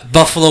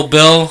Buffalo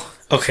Bill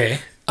Okay.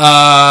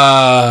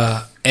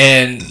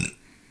 and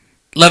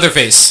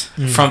Leatherface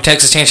from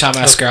Texas Chainsaw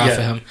Massacre off Yeah. of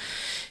him.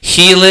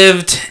 He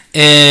lived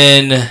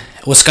in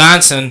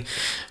Wisconsin,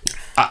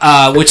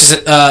 which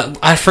is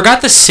I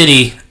forgot the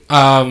city.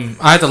 I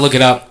had to look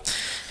it up.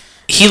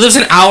 He lives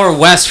an hour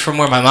west from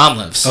where my mom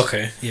lives.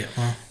 Okay. Yeah.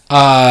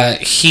 Well,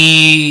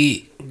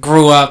 He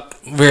grew up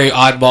very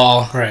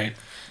oddball. right.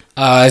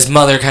 His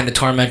mother kind of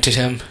tormented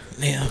him.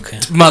 Yeah. Okay.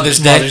 Mother's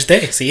Day. Mother's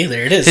Day. See,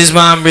 there it is. His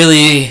mom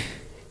really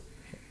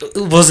It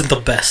wasn't the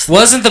best.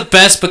 wasn't the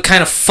best, but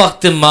kind of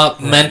fucked him up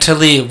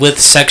mentally with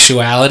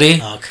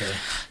sexuality. Okay.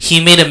 He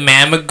made a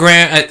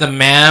mammogram at the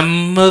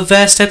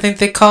Mammavest, I think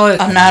they call it.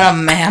 I'm not a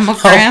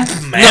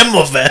mammogram.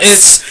 Mammal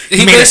vest. He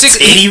made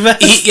basically a titty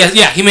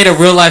vest? he made a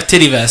real life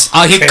titty vest.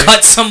 He Okay.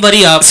 cut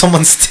somebody up,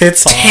 Someone's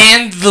tits off.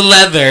 tanned the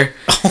leather,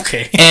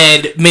 Okay.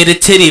 and made a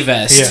titty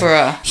vest. Yeah.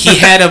 Bruh. He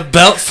had a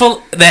belt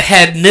full that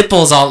had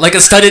nipples all, like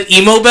a studded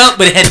emo belt,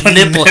 but it had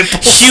nipples,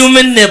 Nipples.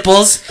 human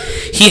nipples.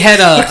 He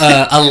had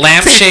a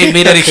lampshade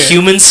made out of Okay.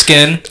 human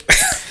skin.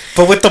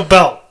 But with the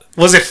belt,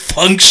 was it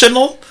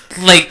functional?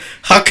 Like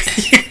How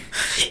can you?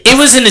 it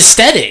was an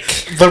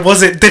aesthetic. But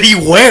was it? Did he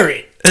wear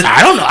it?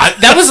 I don't know.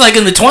 That was like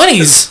in the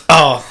 20s.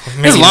 Oh,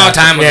 maybe was a long not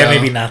time then. Yeah, ago.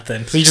 maybe not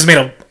then. He just made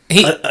a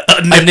He- a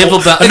A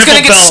nipple belt. It's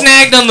gonna get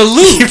snagged on the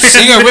loop.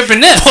 So you're gonna rip a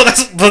nip. Well,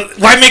 but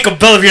why make a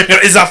belt if you're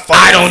gonna? Is that fun?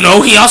 I don't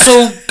know.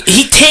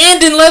 He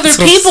tanned in leather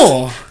So-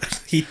 people.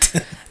 He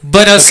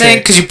But I was saying, Okay.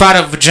 because you brought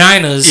up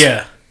vaginas.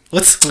 yeah.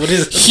 What is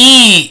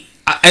it?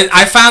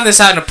 I found this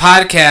out in a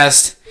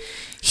podcast.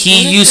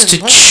 He used to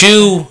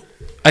chew.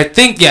 I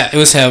think it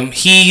was him.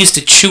 He used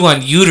to chew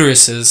on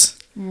uteruses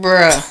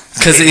Bruh.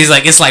 because he's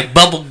like it's like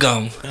bubble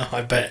gum. Oh,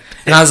 I bet.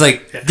 And I was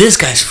like, this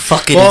guy's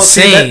fucking Well,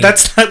 see, insane.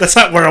 that's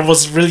not where I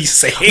was really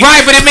saying.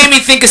 Right, but it made me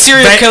think of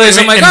serial Va- killers.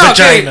 I'm like, and oh,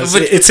 okay, vaginas.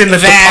 It's in the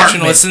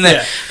vaginal. department. It's in the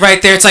Yeah. right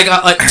there. It's like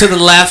to the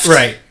left.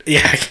 Right.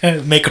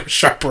 Yeah. Make them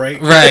sharp.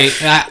 Right. Right.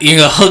 You're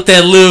gonna hook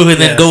that loo and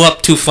then Yeah. go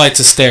up 2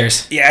 flights of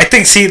stairs. Yeah, I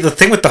think. See, the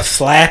thing with the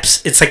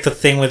flaps, it's like the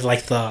thing with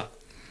like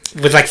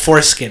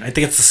foreskin. I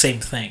think it's the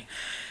same thing.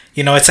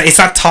 You know, it's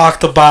not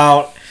talked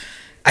about.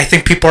 I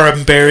think people are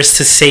embarrassed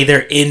to say they're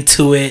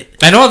into it.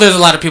 I know there's a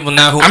lot of people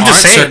now who I'm aren't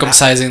just saying,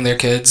 circumcising their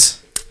kids.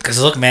 Because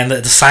look, man,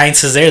 the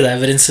science is there, the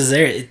evidence is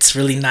there. It's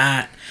really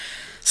not.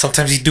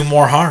 Sometimes you do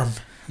more harm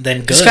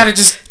than good. Just gotta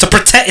just to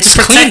protect. It's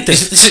clean.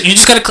 protective. You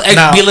just gotta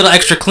No. be a little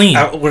extra clean.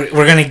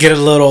 We're gonna get a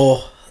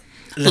little.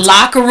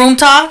 Locker room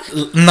talk?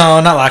 No,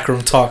 not locker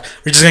room talk.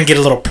 We're just gonna get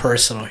a little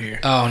personal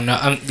here. Oh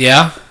no!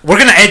 Yeah. We're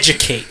gonna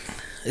educate.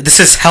 This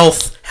is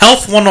health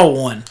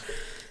 101.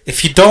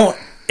 If you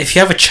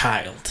have a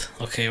child,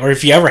 okay, or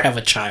if you ever have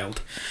a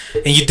child,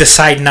 and you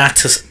decide not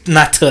to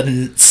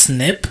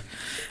snip,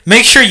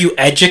 make sure you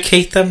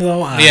educate them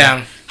though.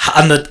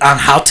 On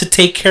how to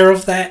take care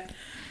of that,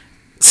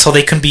 so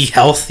they can be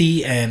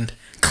healthy and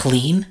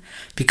clean.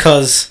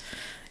 Because,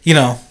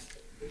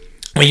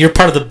 when you're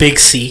part of the big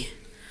C,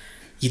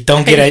 you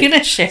don't get. Are you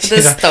gonna share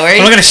this story?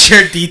 I'm not gonna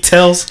share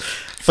details.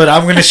 But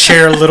I'm gonna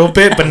share a little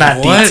bit, but not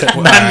What?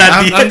 detail.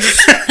 I'm Not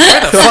just-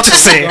 I'll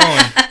just say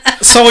it.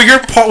 So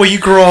when you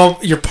grow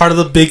up, you're part of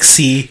the big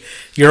C.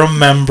 You're a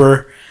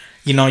member.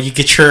 You you're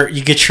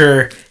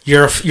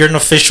an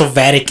official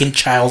Vatican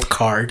child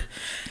card.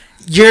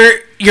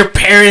 Your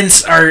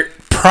parents are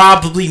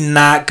probably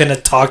not gonna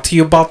talk to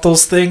you about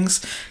those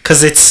things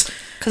because they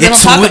don't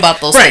talk about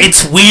those right.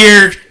 things. It's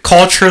weird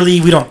culturally.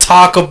 We don't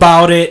talk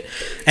about it,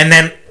 and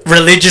then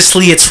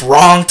religiously, it's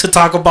wrong to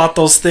talk about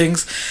those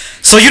things.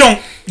 So you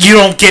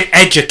don't get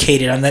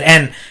educated on that.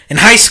 And in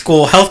high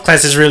school, health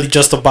class is really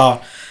just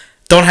about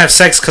don't have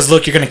sex because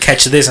look, you're gonna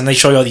catch this, and they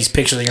show you all these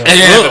pictures, and you're like, And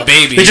you have a "Ugh."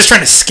 baby. They're just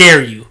trying to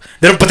scare you.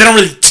 But they don't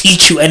really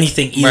teach you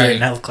anything either Right.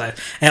 in health class.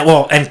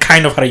 And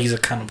kind of how to use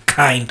it, kind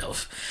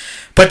of.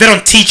 But they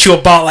don't teach you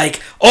about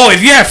like, oh,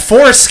 if you have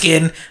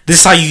foreskin, this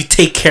is how you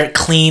take care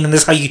clean, and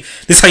this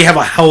is how you have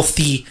a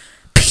healthy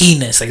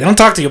penis. Like they don't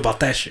talk to you about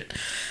that shit.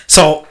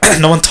 So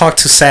no one talked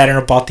to Saturn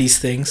about these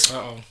things.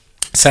 Uh-oh.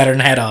 Saturn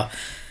had to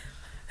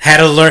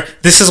learn.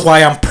 This is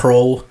why I'm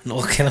pro. No,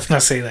 okay, let's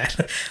not say that.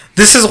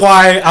 This is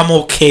why I'm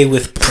okay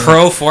with porn.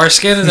 Pro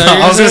foreskin? Is that No,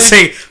 what I was you're gonna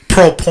saying? say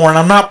pro porn.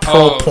 I'm not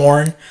pro Oh.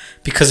 porn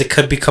because it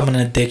could become an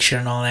addiction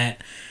and all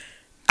that.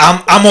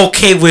 I'm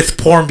okay with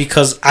porn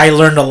because I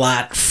learned a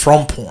lot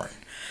from porn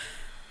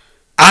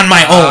on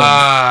my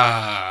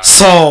own.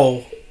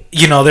 So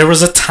there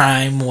was a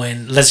time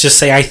when, let's just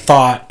say, I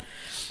thought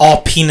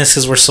all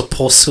penises were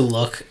supposed to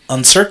look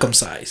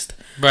uncircumcised.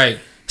 Right.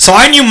 So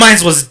I knew mine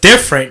was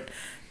different,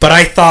 but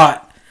I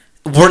thought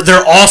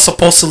they're all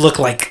supposed to look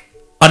like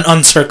an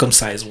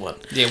uncircumcised one.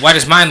 Yeah, why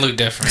does mine look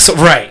different? So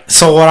right.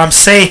 So what I'm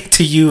saying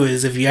to you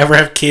is, if you ever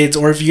have kids,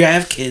 or if you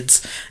have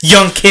kids,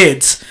 young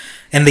kids,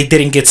 and they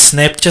didn't get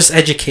snipped, just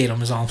educate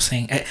them. Is all I'm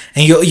saying, and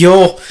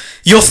you'll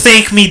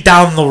thank me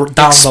down the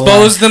line.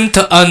 Expose them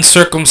to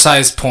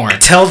uncircumcised porn.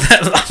 Tell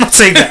them. I'm not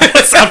saying that.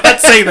 I'm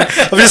not saying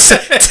that. I'm just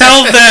saying,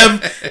 tell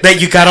them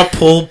that you gotta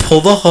pull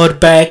the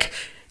hood back,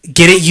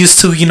 get it used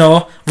to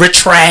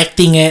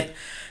retracting it,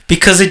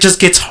 because it just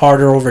gets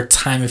harder over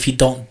time if you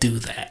don't do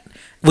that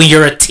when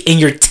you're in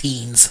your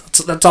teens.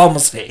 So that's all I'm gonna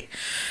say.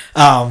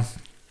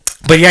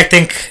 But yeah, I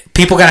think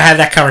people gotta have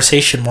that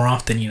conversation more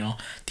often. You know,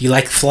 do you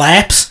like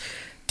flaps?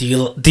 Do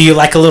you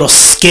like a little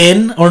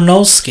skin or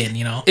no skin?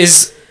 You know,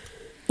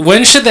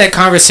 When should that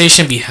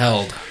conversation be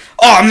held?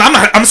 Oh,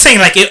 I'm saying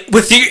like it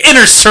with your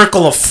inner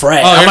circle of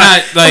friends. Oh, I'm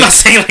not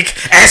saying like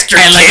ask your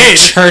at like a kid.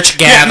 church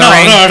Yeah,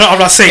 gathering. no, I'm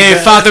not saying Hey,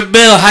 that. Father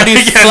Bill, how do you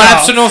Yeah,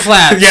 flaps no. or no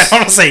flaps? Yeah,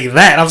 I'm not saying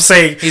that. I'm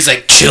saying He's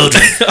like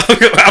children.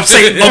 I'm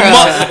saying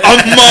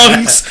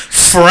amongst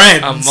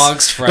friends.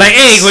 Amongst friends. Like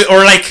hey,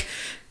 or like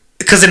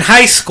because in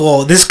high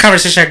school, this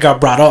conversation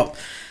got brought up.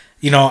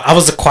 You know, I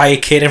was a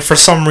quiet kid, and for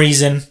some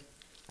reason,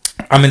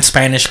 I'm in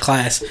Spanish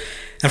class.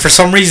 And for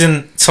some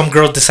reason, some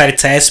girl decided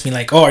to ask me,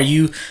 like, "Oh, are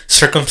you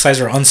circumcised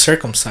or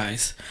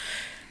uncircumcised?"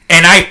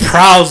 And I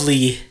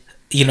proudly,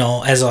 you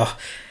know, as a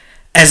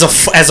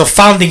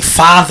founding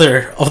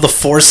father of the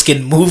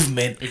foreskin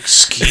movement,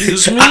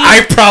 Excuse me.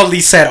 I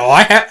proudly said, "Oh,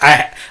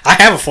 I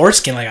have a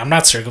foreskin. Like, I'm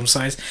not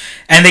circumcised."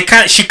 And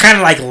she kind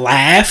of like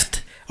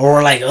laughed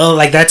or like, "Oh,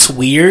 like that's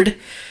weird."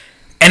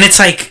 And it's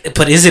like,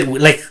 but is it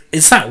like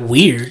it's not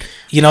weird?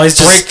 You know, it's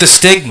just Break the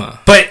stigma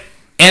but.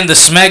 and the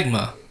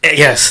smegma.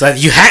 Yes,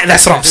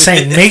 that's what I'm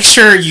saying. Make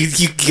sure you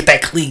get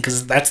that clean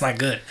because that's not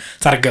good.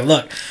 It's not a good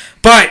look.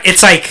 But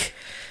it's like,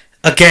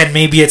 again,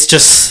 maybe it's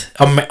just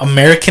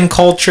American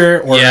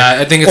culture, or Yeah,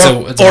 I think it's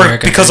or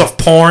American because thing. of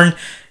porn.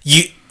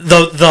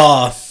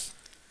 The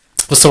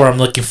what's the word I'm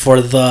looking for?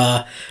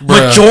 The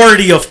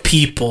majority of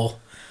people.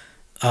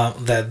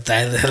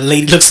 That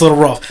lady looks a little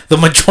rough. The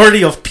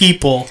majority of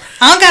people.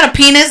 I don't got a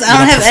penis. I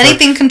don't have prefer-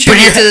 anything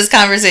contribute to this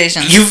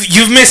conversation.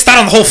 You've missed out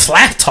on the whole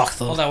flap talk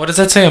though. Hold on, what does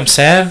that say? I'm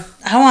sad.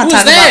 I want to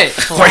Who's talk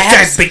that? about Like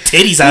flaps. that big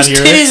titties out here.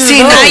 titties?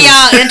 See, now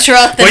y'all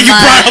interrupted Well, you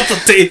my... brought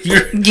up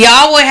the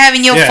Y'all were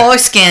having your Yeah.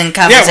 foreskin Yeah,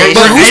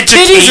 conversation. we're Whose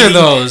titties are educating-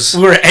 those?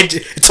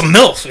 It's a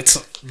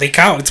MILF. They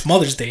count. It's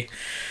Mother's Day.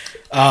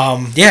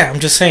 Yeah, I'm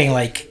just saying,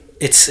 like,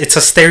 it's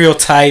a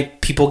stereotype.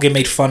 People get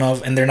made fun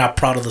of, and they're not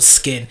proud of the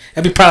skin.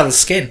 Gotta be proud of the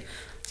skin.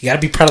 You gotta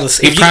be proud of the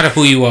skin. Be proud of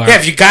who you are. Yeah,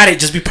 if you got it,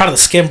 just be proud of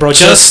the skin, bro.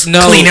 Just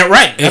know, clean it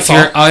right. If That's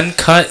you're all.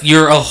 uncut,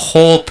 you're a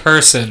whole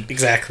person.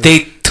 Exactly.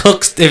 They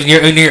took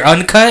when you're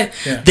uncut.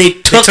 Yeah. They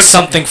took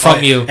something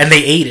from you. and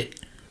they ate it.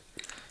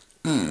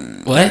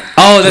 What?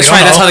 Oh, that's We don't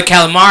right. That's know. how the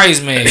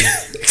calamari's made.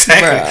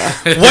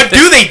 Exactly. What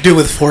do they do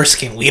with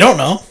foreskin? We don't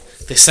know.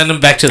 They send them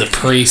back to the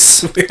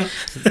priest.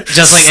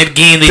 Just like Ed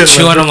Gein, they Just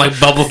chew like- on them like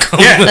bubble gum.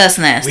 Yeah. That's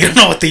We nasty. don't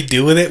know what they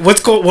do with it.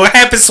 What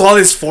happens to all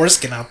this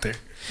foreskin out there?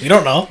 We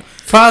don't know.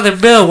 Father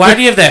Bill, why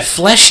do you have that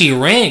fleshy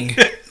ring?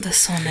 That's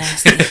so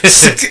nasty.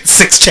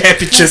 Six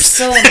championships.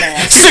 So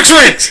nasty. 6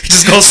 rings. He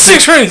just goes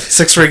Six rings.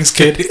 6 rings,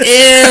 kid.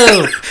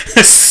 Ew.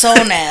 So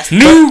nasty.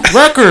 New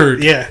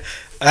record. Yeah.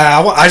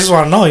 I just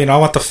want to know. You know, I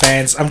want the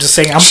fans. I'm just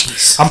saying.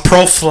 Jeez. I'm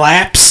pro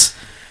flaps.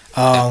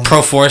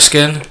 Pro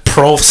foreskin.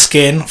 Pro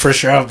skin for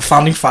sure. I'm a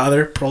founding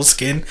father. Pro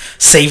skin.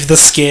 Save the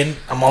skin.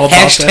 I'm all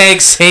about that.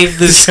 Hashtag save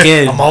the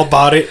skin. I'm all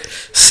about it.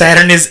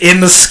 Saturn is in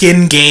the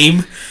skin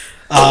game.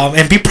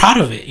 And be proud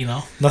of it, you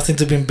know. Nothing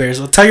to be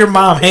embarrassed with. Tell your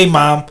mom, hey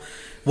mom,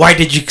 why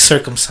did you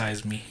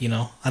circumcise me? You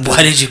know.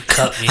 Why did you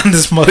cut me? on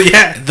this mother?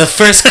 Yeah. The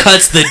first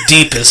cut's the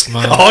deepest,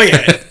 Mom. Oh yeah.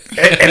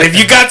 And if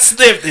you got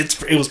snipped,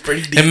 it was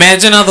pretty deep.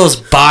 Imagine all those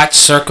botched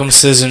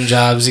circumcision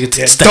jobs. You get to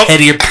Yeah, take the don't- head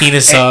of your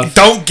penis off.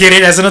 Don't get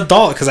it as an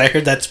adult because I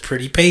heard that's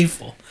pretty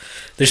painful.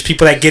 There's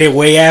people that get it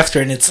way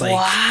after, and it's like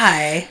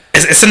Why?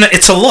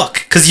 it's a look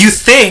because you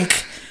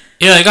think.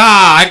 You're like,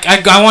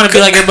 I want to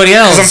be like everybody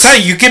else. Because I'm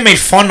telling you, you get made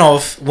fun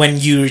of when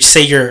you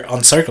say you're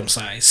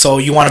uncircumcised. So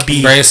you want to be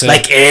Embrace it.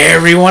 like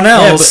everyone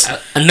Yeah, else.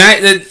 but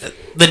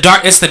the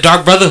dark. It's the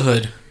dark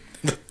brotherhood.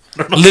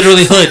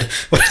 Literally hood.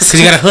 Because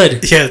you got a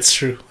hood. Yeah, it's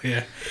true.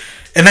 Yeah.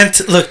 And then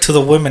look to the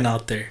women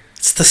out there.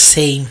 It's the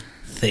same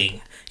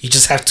thing. You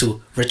just have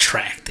to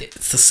retract it.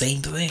 It's the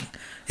same thing.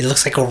 It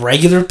looks like a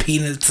regular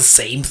penis. It's the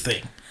same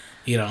thing.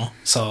 You know.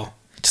 So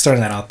just throwing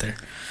that out there.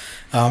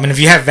 And if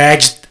you have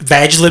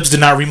vag lips, do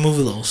not remove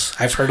those.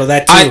 I've heard of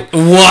that too.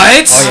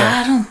 What? Oh,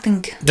 yeah. I don't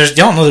think. There's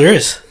no, there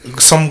is.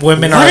 Some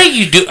women What are. are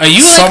you do? Are you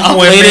like Some up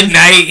late at women-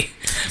 night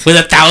with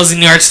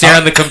 1,000-yard stare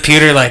on the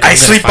computer? Like I I'm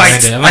sleep gonna by-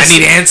 find it. I'm gonna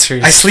need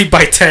answers. I sleep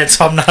by 10,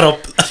 so I'm not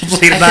up late I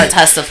at can night.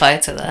 testify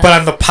to that. But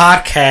on the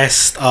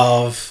podcast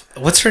of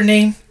what's her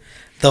name,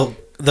 the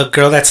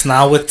girl that's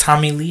now with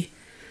Tommy Lee,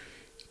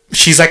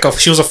 she was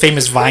a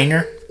famous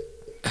Viner,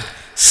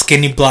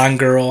 skinny blonde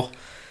girl.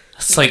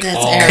 It's like That's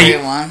all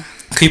everyone.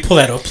 Can you pull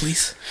that up,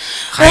 please?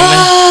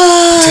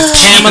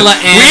 Pamela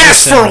We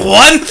asked Anderson. for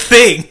one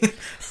thing.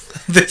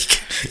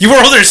 You were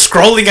over there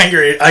scrolling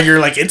on your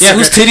like Instagram. Yeah,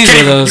 whose titties You can't were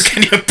even- those? You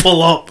can't even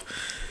pull up.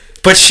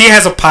 But she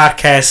has a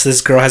podcast.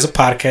 This girl has a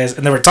podcast,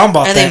 and they were talking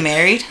about Are that. they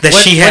married? That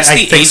she had. What's I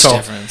the think age so.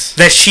 difference?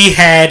 That she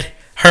had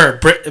her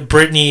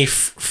Brittany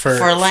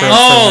Furlan.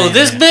 Oh, Furlan,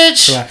 this yeah.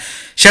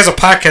 bitch. She has a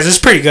podcast. It's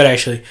pretty good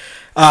actually.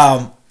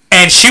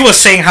 And she was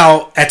saying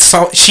how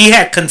she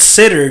had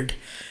considered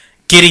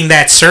getting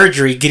that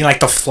surgery, getting like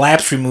the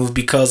flaps removed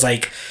because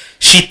like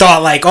she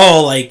thought like,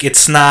 oh, like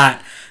this is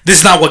not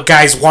what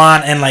guys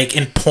want, and like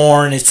in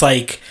porn it's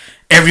like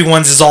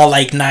everyone's is all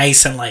like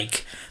nice and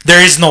like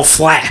there is no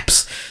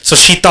flaps. So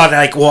she thought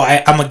like, well,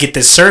 I'm gonna get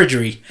this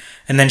surgery,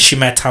 and then she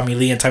met Tommy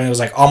Lee, and Tommy was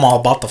like, I'm all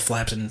about the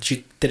flaps, and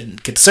she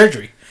didn't get the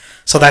surgery.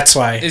 So that's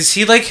why. Is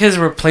he like his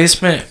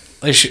replacement,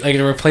 like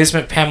a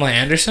replacement Pamela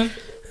Anderson?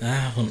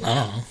 I don't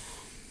know.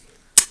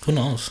 Who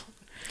knows?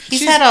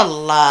 He's had a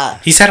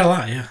lot. He's had a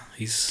lot, yeah.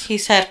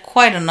 He's had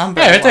quite a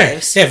number Yeah, of right there.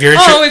 wives. Yeah, if you're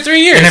only 3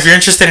 years. and if you're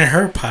interested in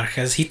her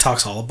podcast, he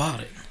talks all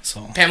about it.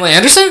 So Pamela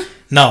Anderson?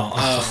 no,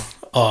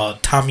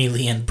 Tommy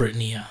Lee and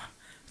Brittany.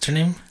 What's her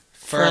name?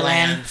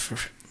 Furlan.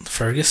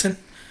 Ferguson.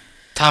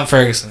 Tom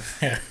Ferguson.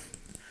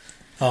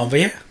 But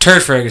yeah,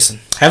 Turd Ferguson.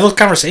 have those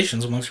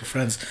conversations amongst your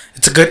friends.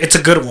 It's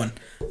a good one.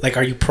 Like,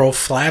 are you pro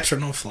flaps or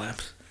no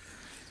flaps?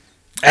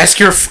 Ask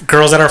your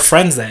girls that are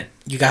friends that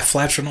you got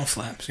flaps or no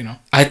flaps. You know.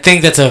 I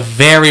think that's a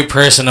very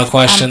personal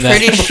question. I'm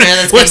pretty sure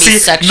that's Well, gonna be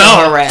sexual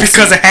harassment.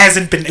 because it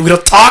hasn't been. We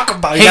don't talk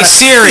about it. Hey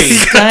Siri.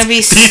 It's gonna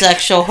be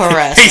sexual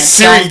harassment. Hey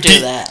Siri, Don't do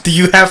that. do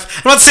you have?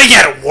 I'm not saying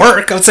at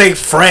work. I'm saying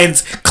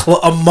friends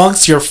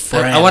amongst your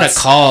friends. I want to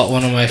call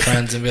one of my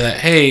friends and be like,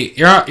 "Hey,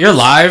 you're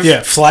live.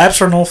 Yeah,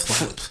 flaps or no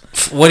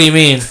flaps? What do you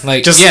mean?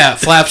 Like, Just- yeah,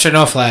 flaps or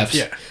no flaps?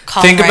 Yeah.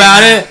 Call Think right about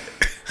now. it.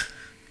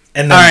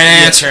 And All then, right,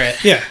 yeah. answer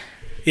it. Yeah.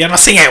 Yeah, I'm not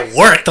saying at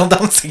work. Don't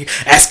say,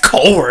 ask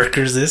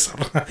coworkers this.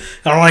 I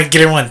don't want to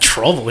get anyone in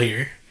trouble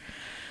here.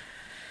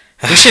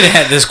 We should have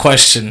had this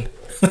question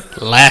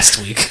last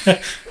week.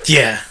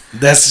 Yeah,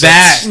 that's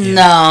That-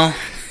 No,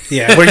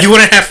 yeah, where you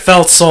wouldn't have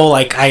felt so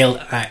like I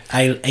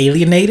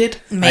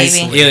alienated, maybe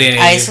Isolated.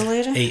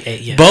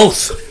 isolated. Yeah.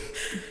 Both.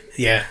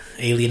 Yeah,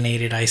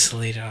 alienated,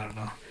 isolated. I don't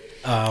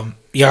know.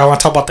 Yeah, I want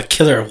to talk about the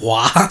killer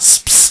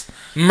wasps.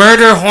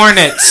 Murder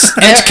hornets.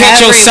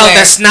 Educate yourself. everywhere.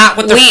 That's not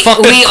what they're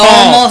fucking we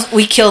called.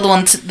 we killed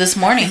one this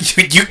morning.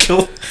 You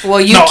killed. Well,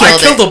 you no, I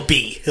killed killed a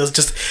bee. It was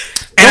just.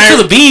 Don't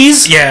kill the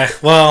bees. Yeah,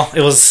 well, it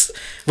was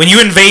when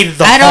you invade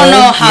the. I don't home,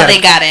 know you how gotta-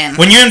 they got in.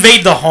 When you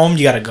invade the home,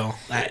 you gotta go.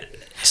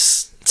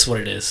 That's what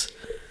it is.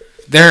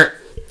 They're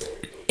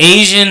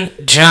Asian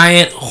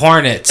giant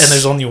hornets. And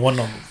there's only one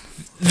of them.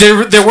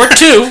 There were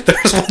two.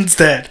 There's one's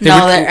dead.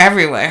 No, they're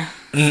everywhere.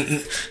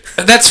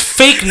 That's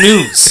fake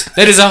news.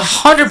 That is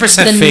 100%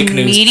 The fake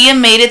news. media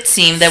made it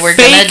seem that we're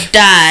Fake gonna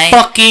die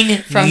Fucking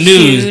from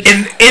news. huge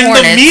In the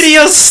hornets.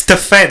 media's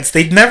defense,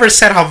 they never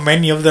said how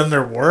many of them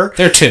there were.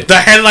 There are two. The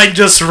headline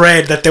just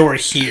read that they were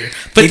here,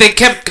 But they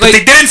kept but like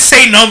they didn't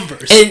say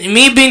numbers. and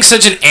me being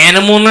such an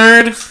animal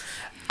nerd,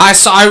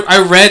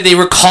 I read they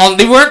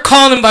weren't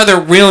calling them by their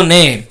real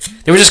name.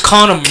 They were just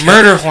calling them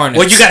murder hornets.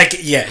 Well, you gotta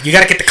get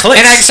the clicks.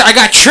 and I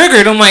got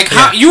triggered. I'm like,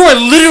 how you are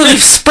literally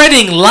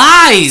spreading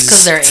lies.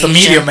 because they're it's the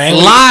Asian. media, man.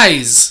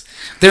 Lies.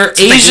 They're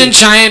Asian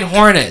giant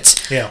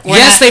hornets. Yeah. We're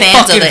yes, not they fans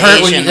of fucking the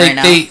hurt when you Asian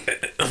like right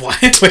they.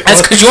 What? Wait,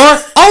 That's what? because you're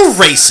a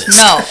racist.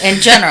 No,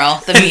 in general,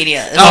 the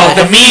media. is Oh,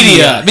 bad. the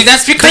media. I mean,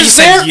 that's because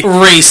they're you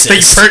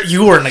racist. heard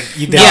you were like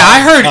you. Yeah,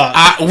 I heard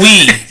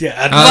we. Yeah,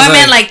 I Well, was I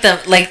meant like the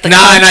No,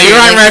 country, you're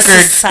on like the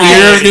record.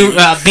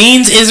 society.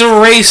 Beans is a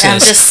racist. I'm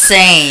just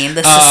saying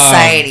the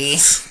society.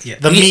 yeah.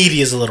 The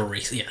media is a little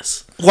racist.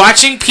 Yes.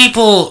 Watching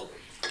people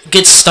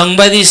get stung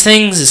by these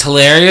things is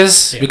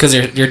hilarious because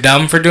you're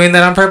dumb for doing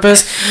that on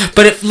purpose.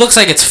 But it looks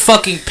like it's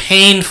fucking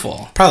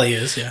painful. Probably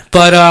is. Yeah.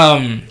 But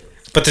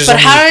But But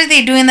how are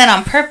they doing that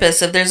on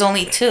purpose if there's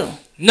only two?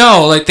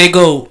 no, like they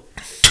go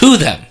to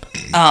them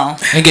Oh,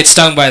 and get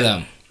stung by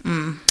them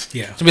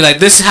Yeah. to be like,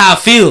 this is how it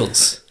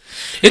feels.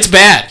 It's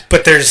bad.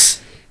 But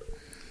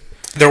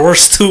there were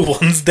two.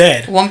 One's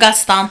dead, one got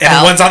stomped and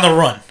out. one's on the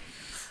run.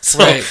 So,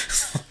 Right.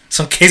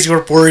 so in case you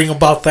were worrying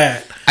about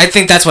that, I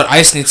think that's what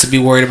ICE needs to be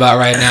worried about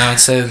right now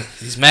instead of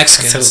these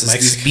Mexicans, Instead of these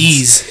Mexicans.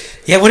 bees.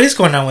 yeah. What is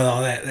going on with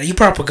all that? You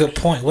brought up a good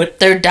point. What?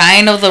 They're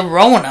dying of the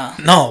Rona.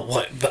 No.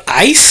 What? The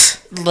ice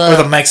or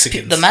the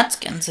Mexicans? The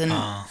Mexicans in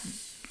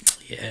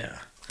Yeah.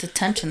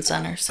 detention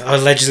centers.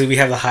 Allegedly, we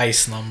have the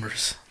highest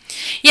numbers.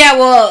 Yeah,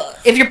 well,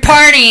 if you're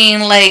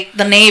partying like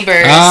the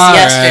neighbors All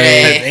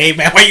yesterday, Hey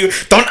man, why you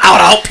don't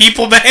out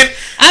people, man?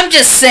 I'm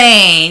just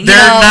saying. They're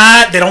you know,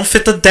 not. They don't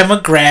fit the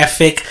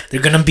demographic. They're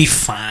gonna be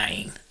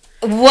fine.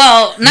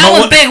 Well, not No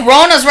when one- Big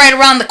Rona's right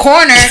around the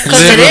corner,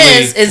 because it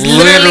Literally. is. It's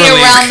literally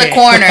Literally. around the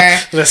corner.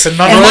 Listen,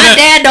 no, And no, my no.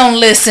 dad don't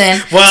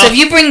listen. Well- So if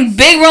you bring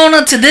Big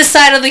Rona to this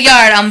side of the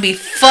yard, I'm gonna be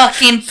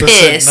fucking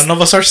pissed. Listen, none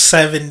of us are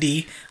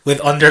 70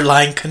 with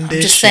underlying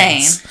conditions. just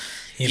saying.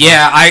 You know?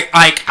 Yeah,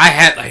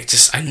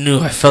 I knew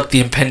I felt the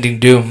impending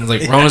doom.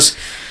 Like Rona's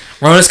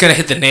gonna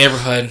hit the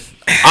neighborhood,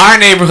 our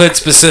neighborhood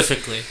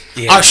specifically,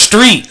 Yeah. our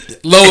street.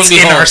 Lo and It's in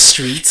behold, our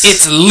streets.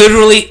 it's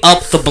literally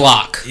up the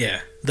block. Yeah,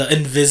 the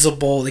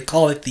invisible. They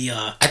call it the.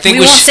 I think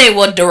We won't say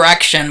what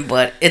direction,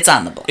 but it's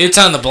on the block. it's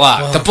on the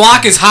block. Well- The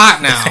block is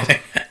hot now.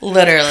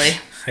 Literally.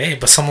 Hey,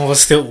 but some of us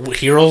still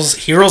heroes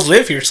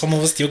live here. Some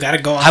of us still gotta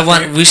go out I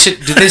want. there. We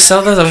should. Do they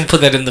sell those? I'm gonna put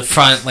that in the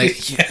front.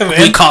 Like Yeah,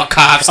 man. we call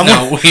cops. I'm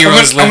No,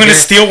 heroes I'm live gonna here.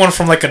 steal one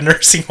from like a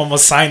nursing home, a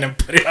sign, and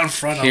put it on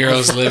front. of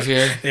Heroes them. live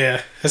here.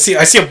 Yeah, I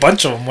see a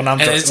bunch of them when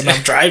I'm And it's- when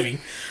I'm driving.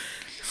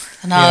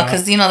 No, Yeah.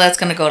 because that's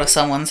gonna go to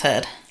someone's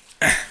head.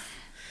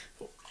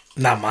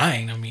 Not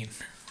mine. I mean,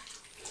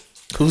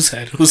 whose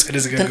head? Whose head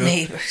is it The gonna go?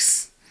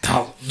 neighbors.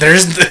 No,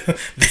 there's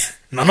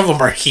None of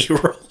them are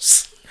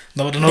heroes.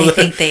 No, They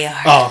think they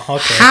are. Oh,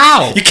 okay.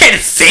 How? You can't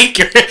think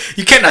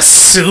you can't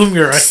assume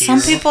you're a hero.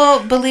 Some people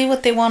believe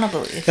what they want to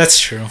believe. That's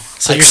true.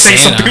 So Like you're saying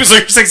Santa. you're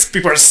saying some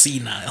people are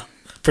senile,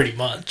 pretty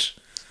much.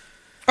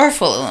 Or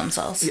full of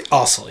themselves.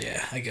 Also,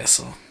 yeah, I guess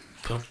so.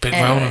 Big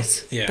Rona.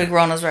 Anyways, Yeah. Big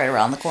Rona's right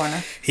around the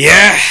corner.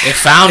 Yeah, It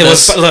found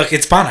us. Look,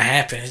 it's bound to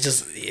happen.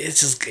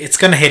 It's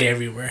gonna hit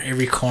everywhere,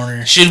 every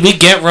corner, Should we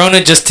get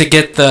Rona just to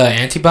get the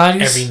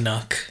antibodies? every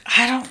nook.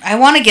 I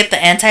want to get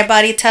the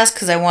antibody test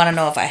because I want to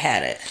know if I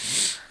had it.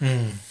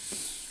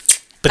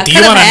 But I do you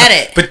could've want had to?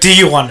 it. But do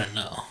you want to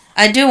know?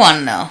 I do want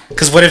to know.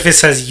 Because what if it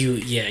says you?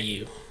 Yeah,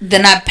 you.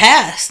 Then I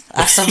passed.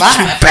 I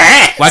survived.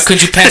 Pass. Why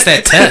couldn't you pass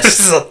that This test?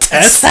 is a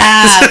test.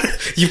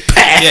 Stop. You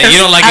pass. Yeah, you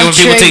don't like it I'm when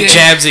people take triggered.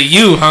 jabs at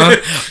you, huh?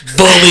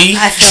 Bully.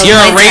 I failed You're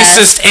a my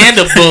racist and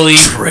a bully.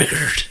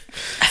 triggered.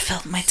 I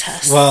failed my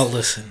test. Well,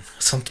 listen.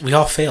 We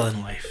all fail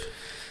in life.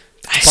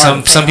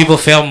 Some people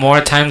fail more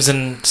times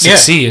than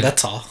succeed. Yeah,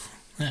 that's all.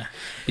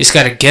 You just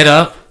gotta get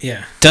up,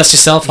 Yeah. dust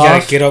yourself You gotta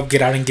off. get up,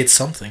 get out, and get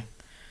something.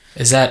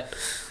 Is that?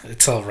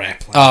 It's a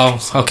rap line.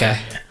 Oh, okay.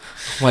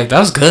 I'm like, that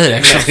was good,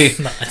 actually.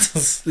 No,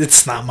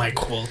 it's not my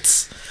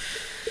quotes.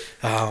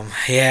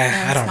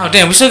 Yeah, I don't know. Oh,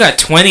 damn, we still got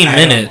 20 I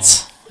don't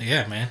minutes. know.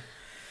 Yeah, man.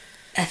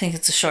 I think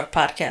it's a short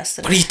podcast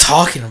today. What are you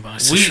talking about?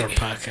 It's a We- short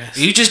podcast.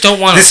 You just don't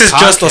want. This is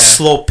just a podcast.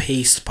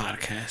 slow-paced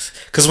podcast.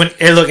 Because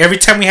every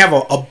time we have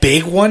a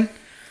big one,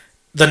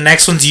 the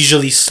next one's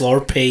usually slower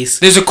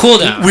paced. There's a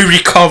cooldown. We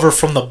recover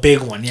from the big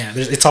one. Yeah,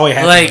 it's always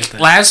happening like Like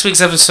that. last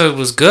week's episode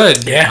was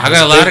good. Yeah, I it was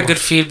got a a lot big of good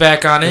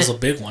feedback on It it. was a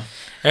big one.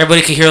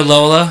 Everybody could hear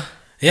Lola.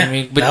 Yeah, I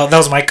mean, but that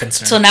was my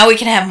concern. So now we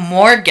can have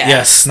more guests.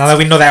 Yes, now that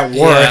we know that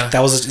worked,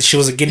 Yeah. she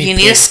was a guinea You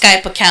pig. need a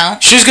Skype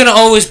account. she's gonna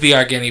always be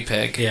our guinea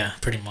pig. Yeah,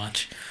 pretty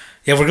much.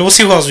 Yeah, we'll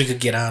see who else we could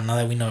get on now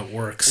that we know it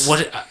works.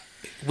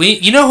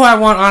 You know who I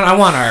want on? I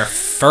want our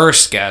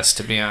first guest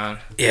to be on.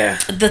 Yeah.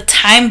 The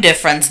time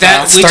difference.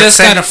 That- though. we just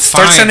gotta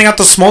start find- sending out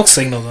the smoke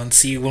signals and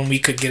see when we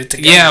could get it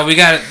together. Yeah, we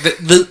got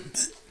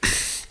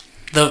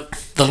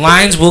the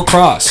lines will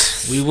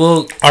cross. We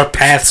will. Our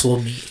paths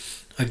will meet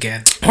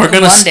again. We're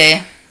gonna. one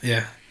day.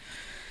 Yeah.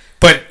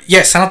 But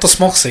yeah, send out the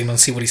smoke signal and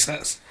see what he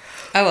says.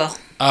 I will.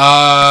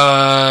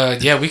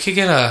 Yeah, we could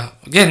get a.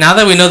 Yeah, now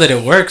that we know that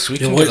it works, we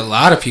can would- get a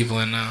lot of people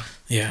in now.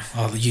 Yeah.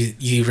 Oh, you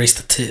erased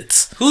the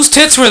tits. Whose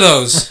tits were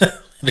those? I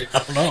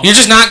don't know. You're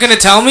just not gonna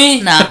tell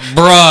me? Nah.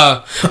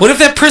 Bruh. What if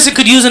that person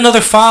could use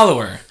another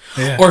follower?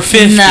 Yeah. Or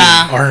 50?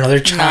 Nah. Or another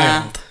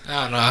child.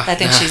 I don't know. I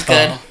think she's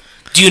good.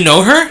 Do you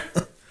know her?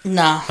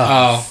 No.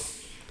 Oh.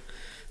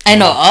 I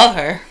know of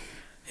her.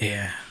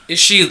 Yeah. Is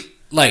she,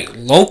 like,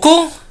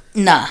 local?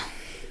 Nah.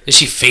 Is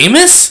she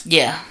famous?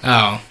 Yeah. Oh,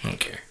 I don't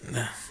care.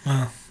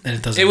 Well, then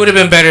it doesn't. It would have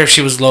been better if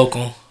she was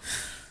local.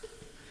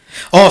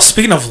 Oh,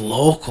 speaking of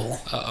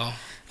local, Uh-oh.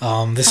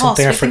 this Oh, one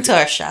thing speaking to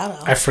our shout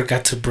out. I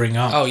forgot to bring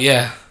up. Oh,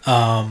 yeah.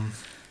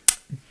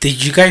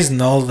 Did you guys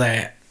know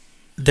that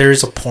there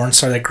is a porn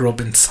star that grew up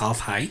in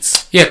South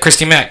Heights? Yeah,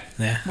 Christy Mack.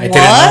 Yeah, I What? didn't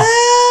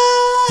know.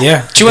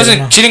 Yeah, She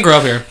wasn't. She didn't grow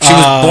up here. She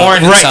was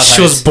born in right. South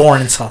She was Heights.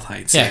 born in South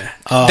Heights. Yeah.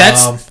 Yeah,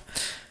 That's-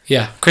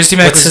 Yeah, Christy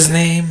Mack. what's Was, his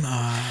name?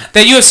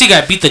 that UFC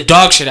guy beat the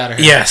dog shit out of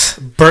her. Yes,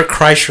 Bert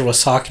Kreischer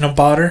was talking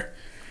about her,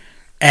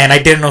 and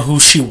I didn't know who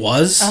she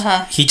was.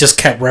 Uh-huh. He just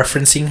kept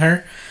referencing her,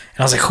 and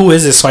I was like, "Who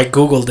is this?" So I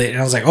googled it, and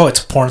I was like, "Oh,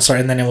 it's a porn star."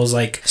 And then it was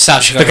like,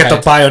 South Chicago. look at the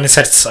Heights. bio, and it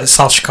said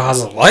South Chicago. I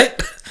was like,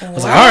 "What?" I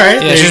was like, "All right." Yeah,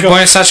 there she you was go."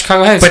 born in South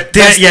Chicago Heights. But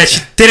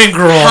she didn't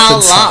grow up How in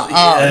long? South.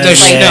 Oh, Yeah,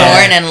 just like no.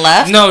 born and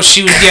left? No,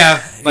 she was.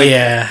 Yeah, like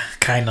yeah,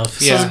 kind of.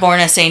 She was born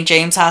at St.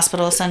 James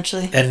Hospital,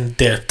 essentially. And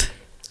dipped.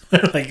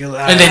 Like,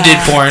 and then did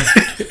porn.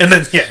 and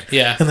then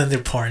Yeah. and then they're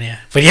porn. Yeah,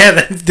 but yeah,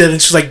 then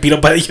she's like beat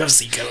up by the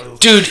UFC guy.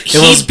 Dude, It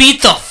was he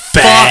beat the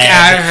fuck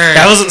Bad. out of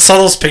her. I saw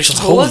those pictures.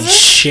 Who Holy was it?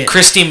 shit.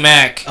 Christy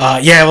Mack.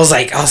 Yeah, I was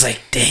like,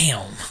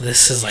 damn,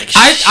 this is like,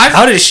 I've-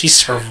 how did she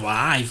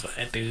survive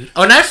that, dude?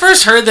 When I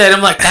first heard that,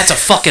 I'm like, that's a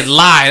fucking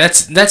lie.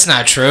 That's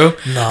not true.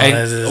 No, And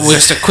that is- with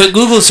just a quick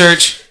Google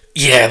search,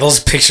 Yeah,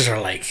 those pictures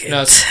are like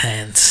No, it's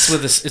intense.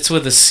 it's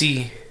with a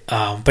C.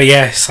 But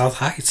yeah, South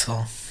Heights.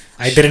 So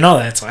I didn't know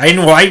that. So I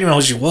didn't know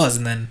who she was,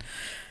 and then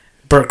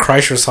Bert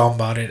Kreischer was talking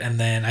about it, and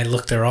then I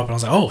looked her up, and I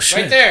was like, oh shit.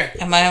 Right there.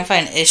 Am I gonna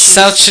find issues?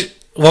 South.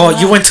 Well,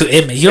 you went to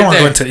Image. You don't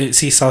Right want to go into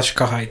see South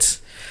Chicago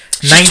Heights.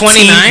 She's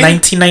 29?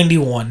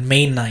 1991,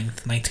 May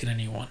 9th,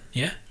 1991.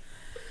 Yeah.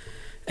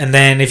 And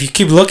then if you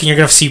keep looking, you're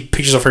gonna see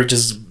pictures of her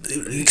just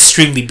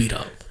extremely beat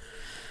up.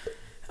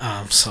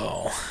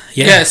 So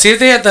yeah. Yeah. See if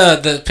they had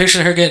the picture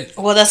of her getting.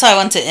 Well, that's why I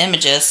went to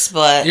Images,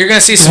 but You're gonna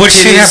see some. Would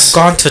she titties. have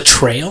gone to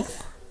Trail?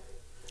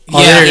 Yeah.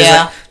 there it is,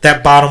 Yeah.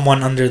 that bottom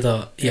one under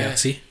the Yeah.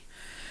 See.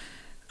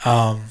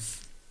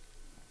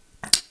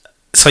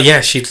 So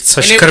yeah, she And could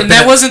it- have and been.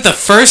 that wasn't the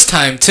first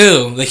time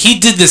too. Like he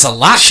did this a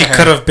lot. She to her.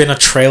 could have been a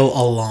Trail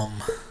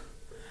alum.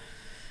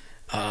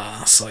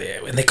 So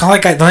yeah, when they call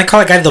that guy, don't they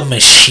call that guy the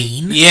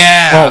Machine?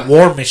 Yeah. Oh,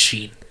 War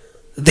Machine.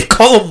 They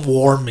call him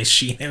War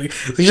Machine. I mean,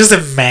 just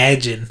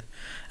imagine.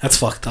 That's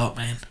fucked up,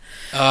 man.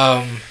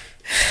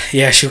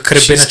 Yeah, she could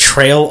have been a She's-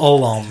 Trail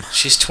alum.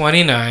 She's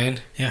 29.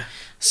 Yeah.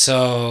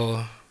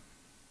 So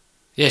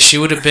Yeah, she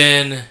would have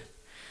been.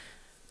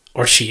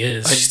 Or she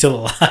is. She's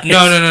still alive.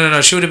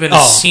 No. She would have been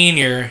a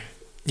senior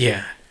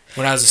Yeah.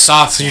 when I was a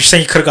sophomore. So you're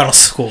saying you could have gone to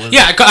school with her.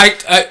 Yeah,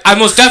 I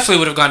most definitely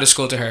would have gone to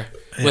school with her.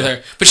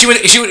 But she would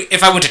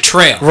if I went to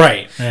Trail.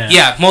 Right.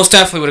 Yeah, most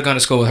definitely would have gone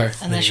to school with her.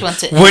 And then she went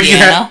to Would you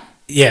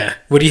Indiana.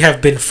 would you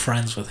have been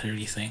friends with her, do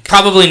you think?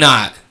 Probably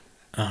not.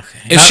 Okay.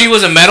 If she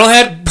was a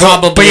metalhead,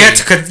 probably. But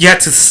you had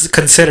to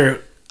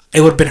consider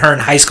it would have been her in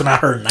high school, not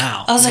her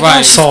now. I was like,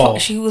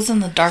 Right. she was in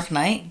the Dark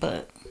Knight,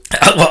 but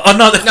No.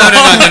 No.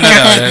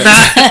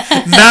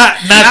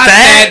 Not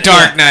that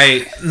Dark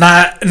Knight.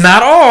 Not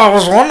I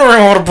was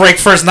wondering what to break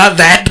first. Not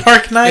that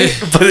Dark Knight,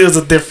 but it was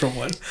a different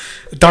one.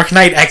 Dark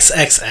Knight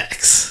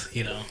XXX.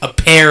 You know, A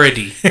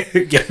parody.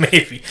 yeah,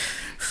 maybe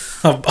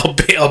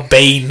a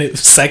Bane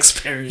sex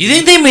parody. You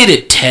think they made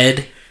it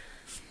Ted?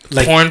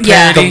 like Porn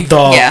Yeah. parody?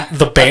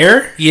 the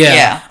bear?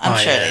 yeah, I'm Oh,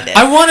 sure yeah. they did.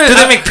 I wanted. Do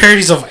they make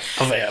parodies of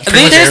pretty much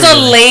There's a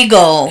everything?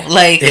 Lego,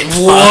 like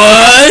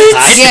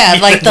What? yeah,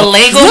 like the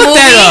Lego Look movie.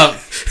 that up.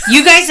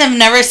 You guys have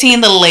never seen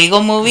the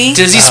Lego movie?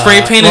 Does he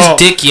spray paint well,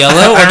 his dick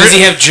yellow, or does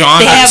he have John?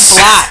 They have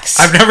blocks.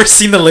 I've never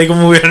seen the Lego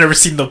movie. I've never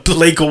seen the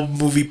Lego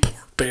movie porn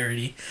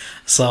parody.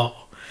 So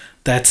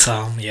that's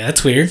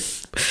that's weird.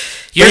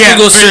 Your But yeah.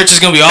 Google search is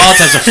gonna be all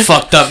types of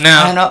fucked up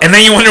now. I know. And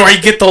then you wonder why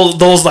you get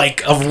those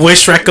like of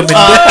Wish recommendations.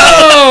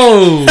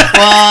 Oh!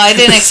 Well, I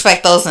didn't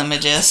expect those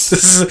images.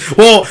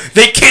 Well,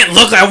 they can't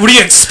look like. What do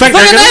you expect?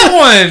 Look They're at that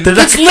one. They're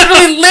That's not-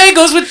 literally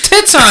Legos with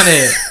tits on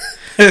it.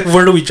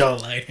 Where do we draw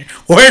the line?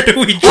 Where do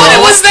we draw?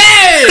 What was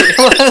that?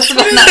 What was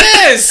What is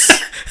that?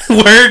 this?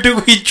 Where do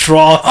we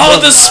draw? Oh,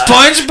 the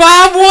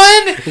SpongeBob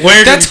one?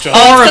 Where That's do we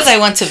draw? Oh, horrible. it's because I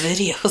went to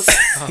videos.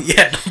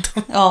 Yeah.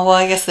 No. Oh, well,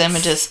 I guess the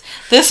images.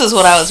 This is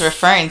what I was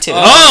referring to.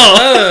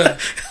 Oh,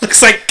 it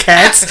looks like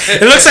Cats.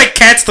 It looks like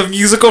Cats the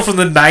musical from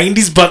the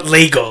 '90s, but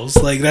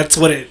Legos. Like that's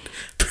what it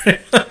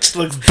pretty much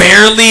looks.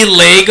 Barely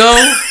Lego?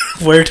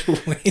 Where do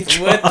we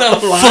draw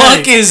What the line?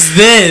 fuck is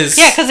this?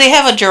 Yeah, because they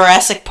have a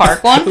Jurassic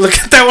Park one. Look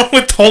at that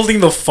one with holding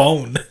the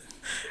phone.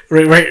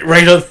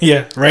 Right on.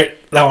 Yeah, right.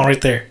 That one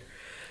right there.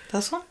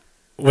 This one?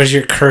 Where's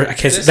your cur? I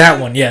can't see that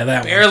one. Yeah,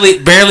 that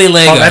one. Barely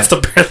Lego. Oh, that's the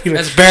barely.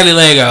 That's barely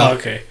Lego. Oh,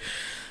 okay.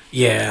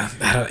 Yeah,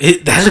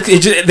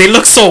 they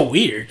look so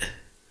weird.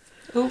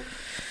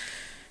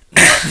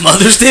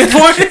 Mother's Day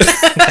porn?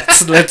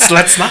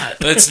 Let's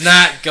not. Let's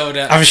not go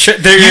down. I'm sure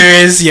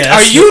there is. Yes.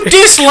 Are you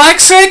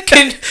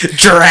dyslexic?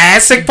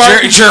 Jurassic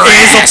Park?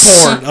 Jurassic.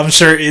 Is a porn. I'm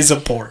sure it is a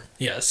porn.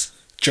 Yes,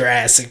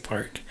 Jurassic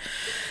Park.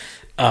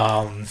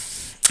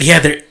 Yeah,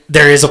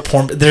 there is a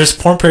porn. There's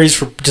porn parodies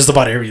for just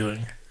about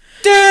everything.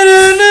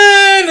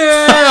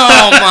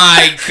 Oh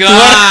my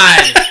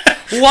god.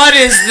 What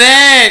is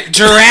that?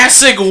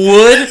 Jurassic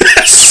Wood?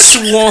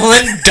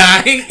 Swollen,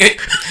 dying?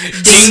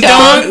 Ding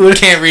dong?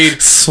 Can't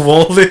read.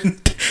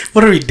 Swollen.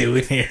 What are we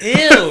doing here?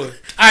 Ew.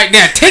 Alright,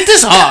 now take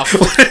this off.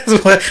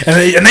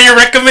 And then your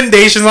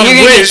recommendations on You're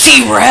gonna get Wish.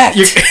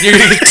 T-Rex. You're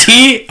gonna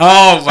tea?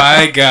 Oh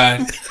my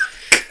god.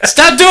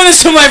 Stop doing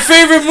this to my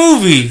favorite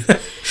movie.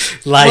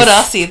 Life. What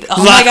else?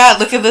 Oh my god,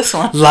 look at this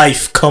one.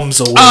 Life comes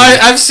away. Oh,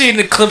 I've seen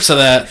the clips of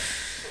that.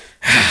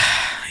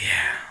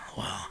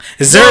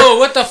 Is there? Whoa,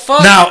 what the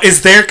fuck? Now,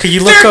 is there? Could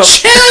you look They're up?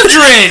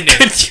 children!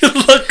 Could you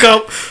look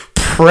up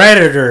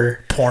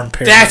Predator porn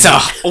parody? That's a...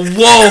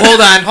 Whoa,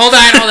 hold on.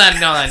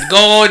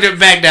 Go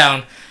back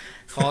down.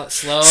 Call it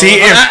slow. See,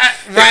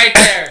 right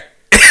there.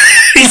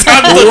 He's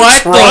on the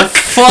What truck. the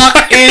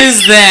fuck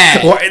is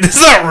that? What? This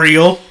is not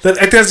real. I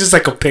think that's just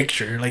like a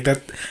picture. Like that.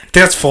 I think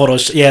that's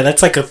Photoshop. Yeah,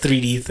 that's like a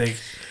 3D thing.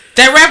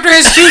 That raptor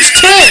has huge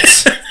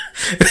tits.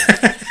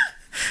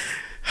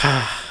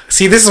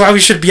 See, this is why we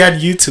should be on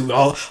YouTube.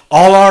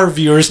 All our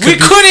viewers. We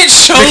couldn't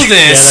show Yeah,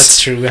 this.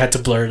 that's true. We had to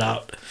blur it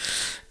out.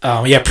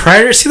 Yeah,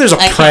 Predator. See, there's a I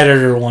can't-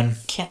 Predator one.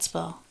 Can't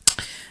spell.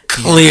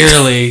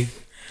 Clearly.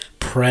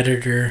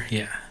 Predator.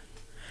 Yeah.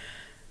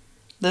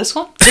 This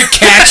one? To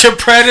catch a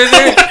predator?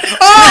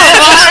 Oh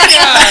my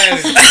god.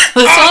 This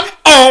one?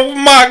 Oh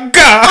my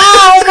god!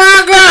 Oh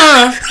my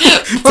god.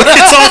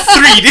 It's all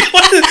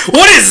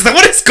 3D.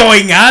 What is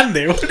going on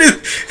there? What is?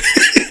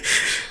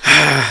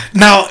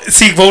 Now,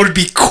 see, what would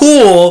be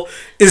cool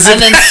is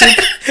And then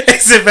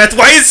if at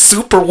why is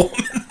Superwoman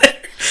there?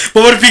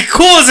 What would be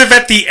cool is if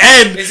at the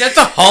end, Is that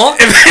the Hulk?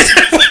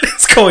 what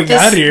is going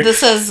on here?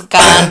 This has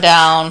gone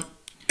down.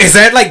 Is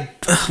that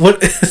like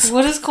what is?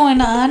 What is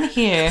going on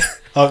here?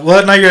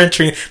 Well, now you're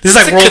entering. This is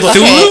like Is it World of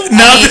Cthulhu? Okay,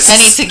 No, I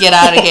need to get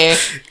out of here.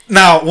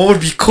 Now, what would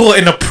be cool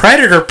in a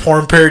Predator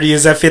porn parody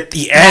is if at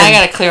the Now I end,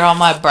 gotta clear all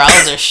my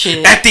browser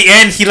shit. at the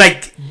end, he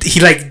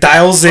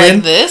dials in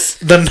Like this?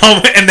 the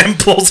number and then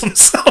blows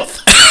himself.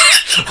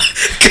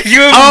 Can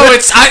you? Oh,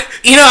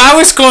 I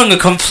was going a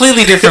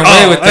completely different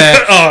way with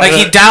that. Like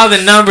he dialed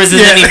the numbers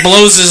and then he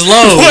blows his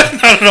load.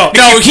 no.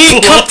 No, he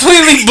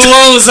completely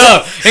blows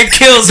up and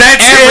kills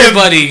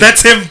everybody.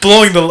 That's him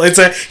blowing the.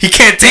 He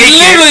can't take He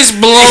literally it. is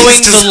blowing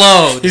He's just- the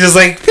load. He's just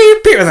like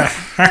beep beep, and then,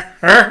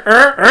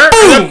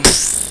 Boom.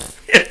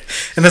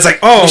 and And it's like,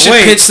 oh We should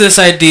wait. pitch this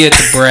idea to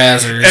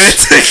Brazzers. And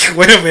it's like,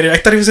 wait a minute, I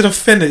thought he was gonna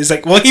finish. It's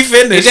like, well, he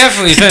finished. He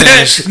definitely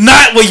finished.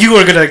 Not what you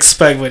were gonna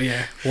expect, but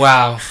yeah.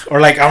 Wow. Or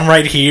like, I'm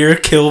right here,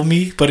 kill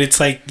me. But it's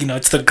like, you know,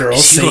 it's the girl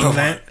saying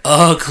that.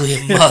 Ugly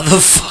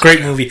motherfucker.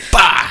 Great movie.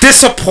 Bah.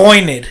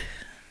 Disappointed.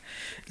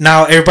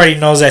 Now everybody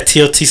knows that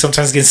TLT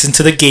sometimes gets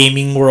into the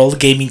gaming world,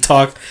 gaming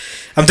talk.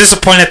 I'm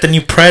disappointed at the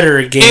new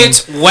Predator game.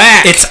 It's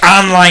whack. It's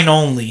online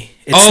only.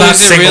 It's oh, not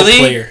is it single really?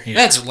 player. Yeah.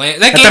 That's lame.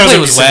 That I thought it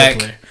gameplay was single whack.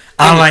 player.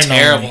 It Online was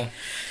terrible. only.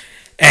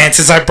 And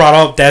since I brought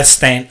up Death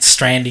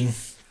Stranding,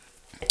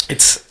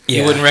 it's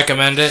You wouldn't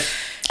recommend it?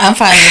 I'm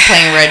fine with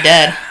playing Red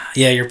Dead.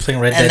 Yeah, you're playing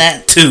Red And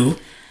Dead that- 2.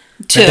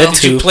 Two. Red Dead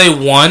Did you 2. play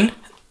 1?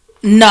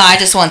 No, I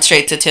just went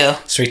straight to 2.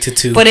 Straight to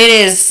 2. But it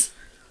is.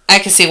 I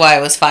can see why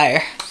it was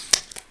fire.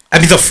 I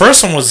mean, the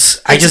first one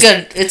was.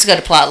 Good. It's a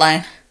good plot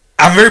line.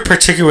 I'm very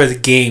particular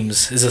with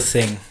games. Is a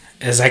thing.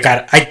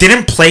 I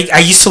didn't play. I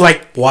used to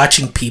like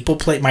watching people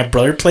play. My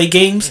brother play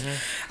games.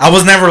 Mm-hmm. I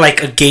was never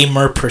like a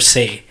gamer per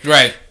se.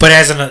 Right. But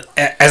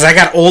as I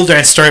got older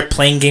and started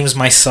playing games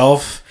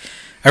myself,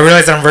 I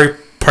realized I'm very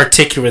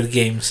particular with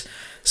games.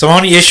 So my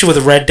only issue with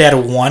Red Dead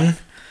 1,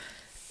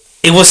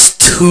 it was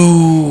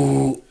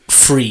too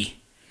free.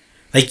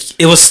 Like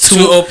it was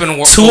Too open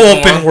world. too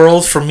open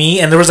world for me,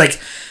 and there was like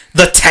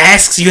the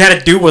tasks you had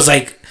to do was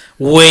like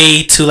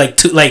way too like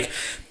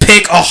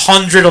pick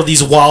 100 of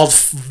these wild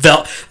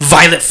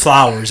violet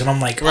flowers, and I'm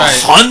like, Right.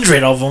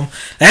 100 of them?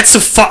 That's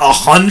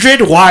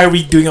 100? Why are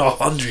we doing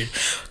 100?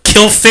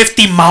 Kill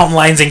 50 mountain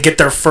lions and get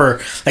their fur.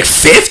 Like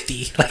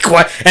 50? Like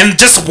what? And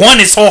just one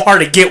is so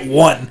hard to get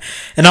one.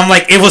 And I'm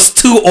like, it was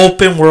too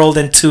open world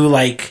and too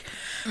like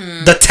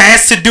the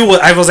task to do.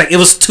 I was like, it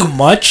was too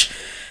much,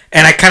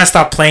 and I kind of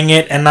stopped playing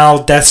it. And now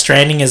Death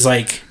Stranding is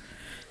like,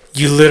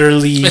 you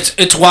literally.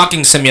 It's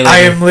walking simulator. I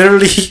am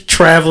literally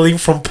traveling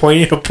from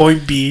point A to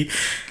point B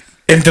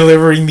and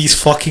delivering these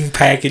fucking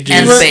packages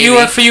And You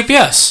work for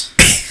UPS.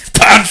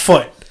 on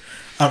foot.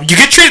 You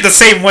get treated the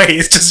same way.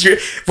 It's just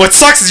what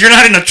sucks is you're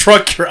not in a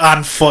truck. You're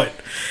on foot.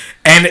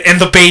 And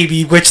the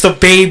baby, which the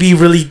baby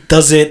really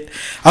does it.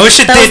 I wish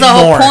it That was did the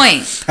whole more.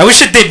 point. I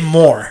wish it did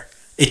more.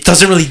 It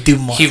doesn't really do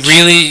much. He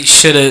really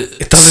should have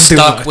It doesn't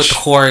do stuck much. with the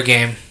horror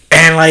game.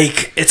 And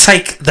like it's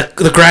like the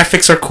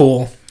graphics are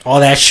cool,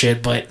 all that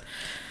shit, but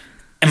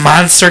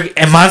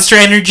Monster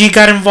Energy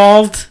got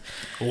involved.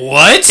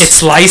 What?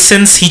 It's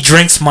licensed. He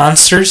drinks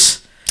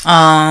monsters,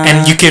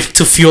 and you get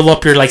to fuel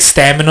up your like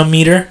stamina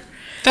meter.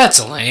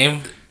 That's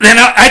lame. Then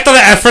I thought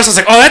that at first I was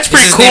like, oh, that's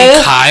pretty Is his cool.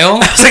 name Kyle?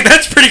 I was like,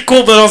 that's pretty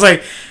cool, but I was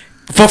like,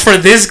 but for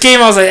this game,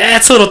 I was like,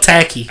 that's a little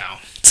tacky. No.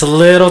 It's a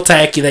little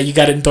tacky that you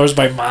got endorsed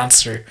by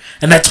Monster,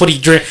 and that's what he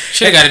drinks.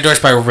 Should have got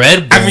endorsed by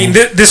Red Bull. I mean,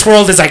 this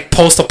world is like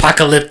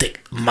post-apocalyptic.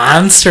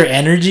 Monster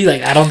Energy,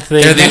 like I don't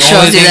think They're the It only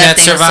shows you thing that that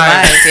thing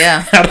survives. survives.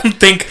 Yeah. I don't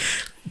think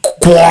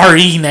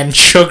guarine and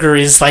sugar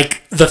is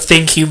like the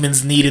thing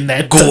humans need in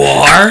that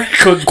Guar?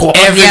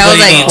 Guar. Yeah, I was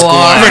like, needs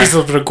guar. Everybody's a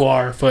little bit of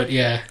guar, but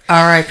yeah.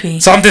 R.I.P.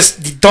 So I'm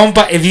just don't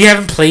buy if you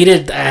haven't played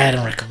it. I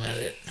don't recommend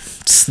it.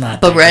 It's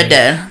not. But that Red great.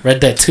 Dead. Red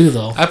Dead 2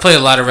 though. I played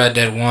a lot of Red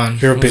Dead 1.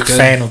 You're a It was big good.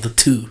 fan of the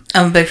 2.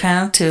 I'm a big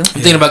fan of 2. I'm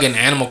thinking about getting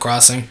Animal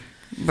Crossing.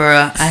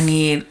 Bruh, I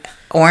need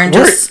Where,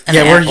 oranges and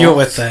where are you apple.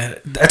 with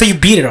that? I think you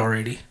beat it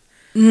already.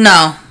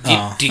 No.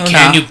 Oh.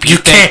 Can you beat You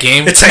that can't.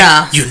 game? It's like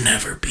Nah. you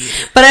never beat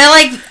it. But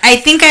I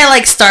think I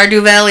like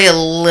Stardew Valley a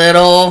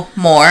little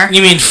more.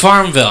 You mean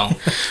Farmville?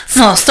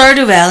 No,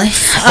 Stardew Valley.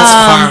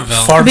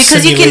 Farmville. Farm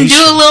Because you can do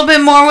simulation. a little bit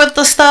more with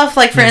the stuff.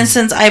 Like, for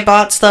instance, I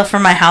bought stuff for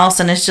my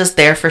house and it's just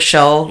there for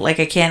show. Like,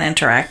 I can't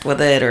interact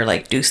with it or,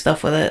 like, do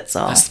stuff with it.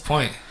 So, That's the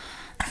point.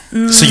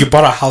 So you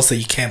bought a house that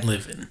you can't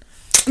live in.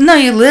 no,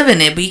 you live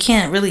in it, but you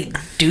can't really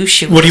do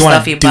shit with What do you the want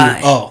stuff to you do? buy.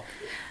 Oh,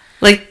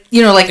 Like,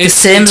 you know, like The It's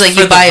Sims, like, for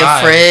you the buy vibe.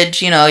 a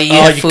fridge, you know, you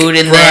Oh, have you food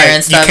can- in right, there and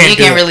you stuff. can't You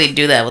do can't it. really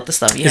do that with the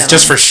stuff you it's have.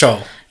 just for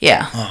show.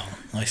 Yeah. Oh,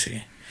 I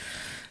see.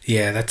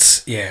 Yeah,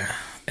 that's yeah.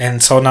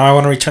 And so now I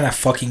want to return that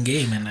fucking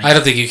game, and I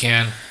don't think you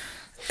can.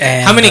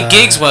 and, How many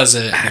gigs was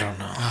it? I don't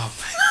know. Oh,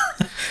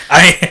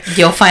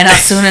 You'll find out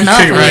soon enough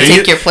when you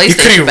take your You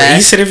PlayStation could back.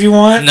 erase it if you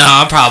want. no,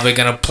 I'm probably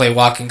gonna play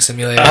Walking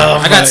Simulator. Oh,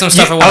 I got but some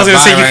stuff I I want was to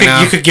gonna buy say right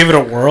now. you could give it a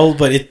whirl,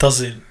 but it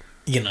doesn't.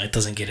 You know, it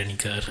doesn't get any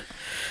good.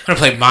 I'm gonna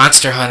play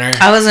Monster Hunter.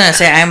 I was gonna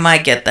say I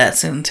might get that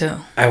soon too.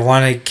 I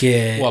want to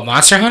get. What,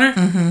 Monster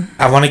Hunter?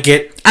 I want to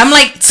get. I'm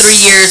like 3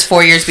 years,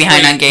 4 years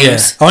behind on Yeah,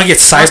 games. I want to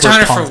get Monster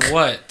Hunter Cyberpunk. for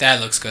what? That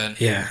looks good.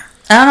 Yeah,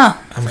 I don't know.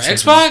 I'm For excited.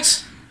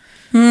 Xbox?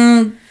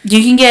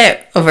 You can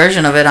get a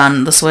version of it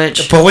on the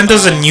Switch. But when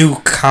does the new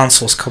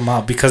consoles come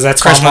out? Because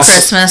that's Christmas. almost.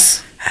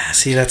 Christmas.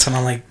 See, that's when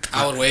I'm like.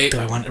 I would wait. Do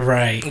I want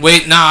right?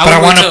 Wait, nah, But I I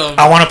would want wait to. till,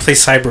 I want to play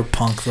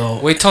Cyberpunk though,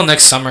 wait till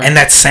next summer. and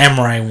that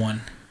samurai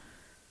one.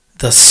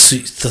 This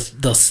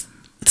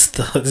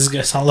is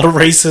gonna sound a little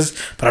racist,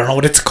 but I don't know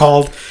what it's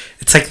called.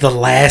 It's like the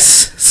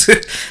last.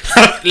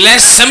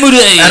 Last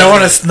Samurai! I don't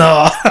want to.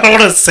 No, I don't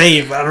want to say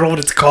it. But I don't know what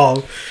it's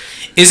called.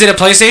 Is it a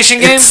PlayStation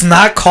game? It's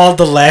not called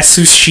the Last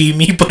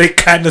Tsushima, but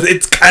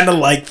it's kind of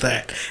like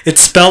that.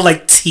 It's spelled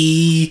like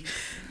TSUSHIMI.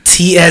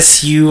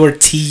 TSU or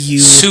TU.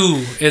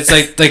 Sue. It's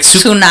like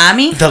Sue.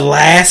 Tsunami. The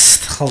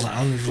last. Hold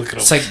on, let me look it up.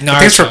 It's like I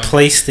think it's for Naruto.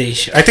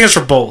 PlayStation. I think it's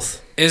for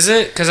both. Is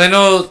it? Because I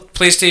know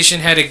PlayStation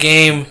had a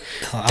game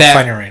I'll That-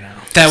 find it right now.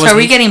 that So was. are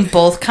we getting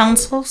both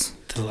consoles?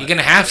 You're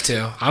gonna have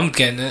to. I'm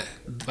getting it.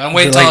 I'm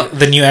waiting Like till.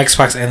 the new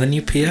Xbox and the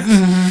new PS.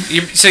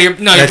 You're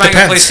It buying depends.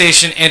 a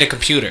PlayStation and a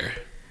computer.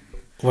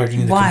 What do you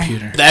need the Why?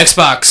 computer? The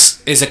Xbox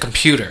is a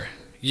computer.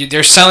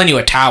 They're selling you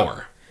a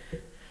tower.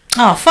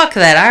 Oh fuck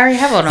that! I already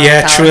have one. on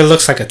Yeah, the true. It tower.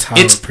 looks like a tower,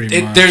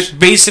 pretty much. They're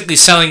basically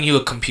selling you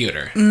a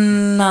computer.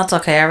 No, it's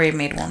okay. I already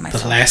made one The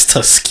myself. last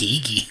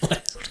Tuskegee.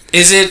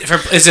 Is it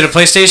a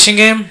PlayStation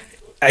game?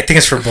 I think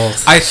it's for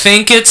both. I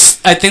think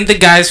the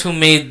guys who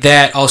made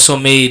that also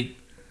made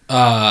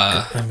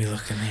Let me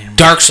look in here.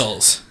 Dark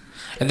Souls,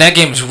 and that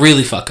game is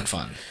really fucking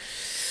fun.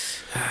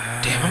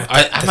 Damn,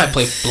 I might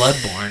play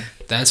Bloodborne.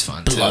 That's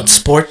fun too.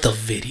 Bloodsport, the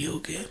video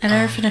game. I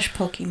never finished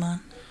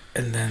Pokemon.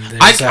 And then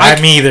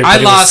there's me either. I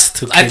but it was lost.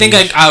 too I think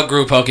kiddish. I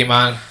outgrew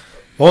Pokemon. I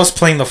was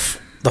playing the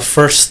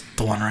first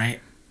one, right?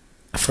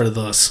 For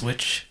the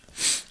Switch.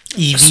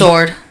 Eevee.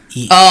 Sword.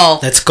 E- Oh,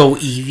 Let's go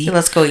Eevee.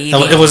 let's go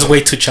Eevee. It was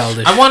way too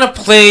childish. I want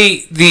to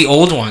play the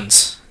old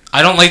ones.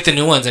 I don't like the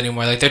new ones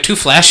anymore. Like they're too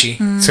flashy.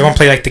 So I want to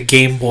play like the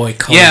Game Boy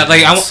Color. Yeah,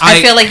 like ones.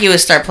 I feel like you would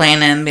start playing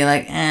it and be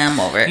like, I'm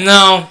over it.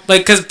 No,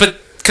 like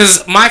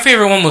because my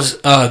favorite one was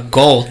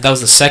Gold. That was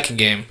the second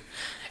game,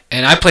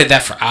 and I played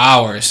that for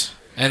hours.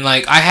 And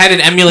like I had an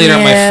emulator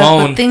on my but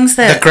phone. things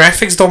the that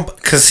graphics don't.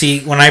 Cause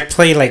see, when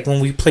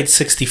we played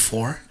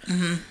 64,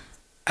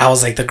 I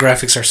was like, the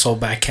graphics are so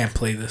bad. I can't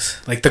play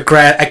this. Like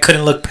I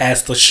couldn't look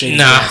past the shit.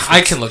 Nah,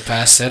 I can look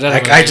past it.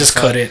 I just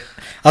couldn't.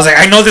 I was like,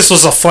 I know this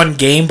was a fun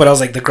game, but I was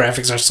like, the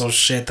graphics are so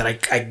shit that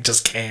I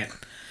just can't.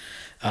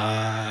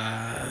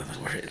 I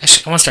want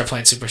to start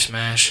playing Super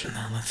Smash. No,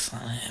 that's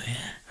not it. Yeah.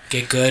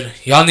 Get good.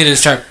 Y'all need to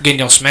start getting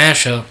your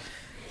Smash up.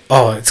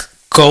 Oh, it's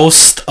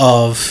Ghost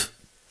of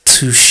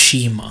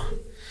Tsushima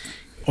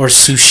or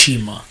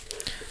Tsushima.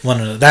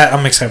 One of that.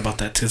 I'm excited about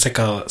that too. It's like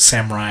a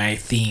samurai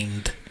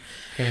themed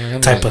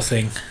type of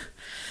thing.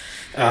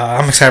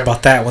 I'm excited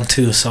about that one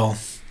too. So,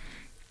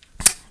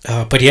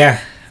 but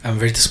yeah, I'm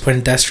very disappointed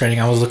in Death Stranding.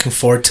 I was looking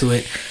forward to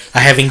it. I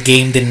haven't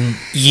gamed in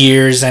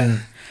years,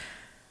 and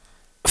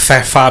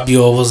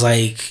Fabio was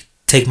like,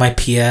 "Take my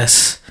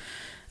PS,"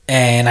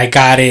 and I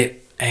got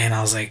it, and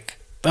I was like,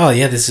 "Oh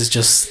yeah, this is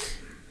just."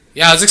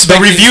 Yeah, I was The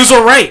expecting. reviews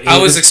were right. I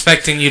was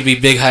expecting you to be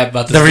big hype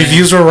about this The game.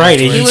 reviews were right.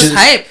 he You was just-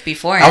 hyped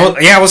before.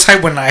 I was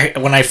hyped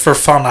when I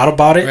first found out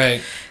about it,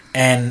 Right.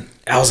 and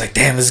I was like,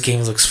 "Damn, this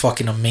game looks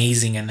fucking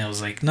amazing." And it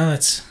was like, "No, you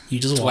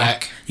just It's walk.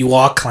 whack. You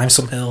walk, climb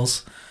some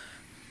hills.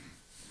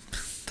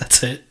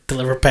 That's it.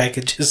 Deliver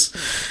packages,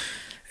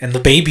 and the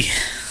baby,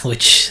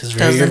 which is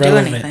very Doesn't do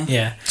irrelevant. anything.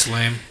 Yeah. It's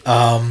lame.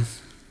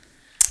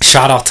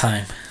 Shout out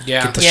time.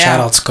 Yeah. Get the Yeah. shout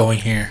outs going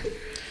here.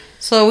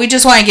 So we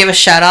just want to give a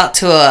shout out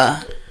to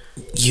a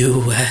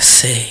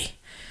USA.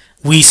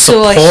 We to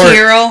support a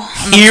hero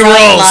on the heroes.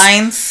 front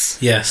lines.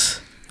 Yes,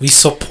 we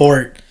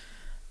support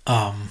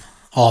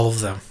all of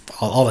them,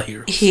 all the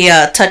heroes. He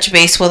touched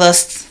base with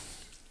us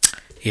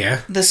Yeah.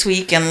 this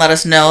week and let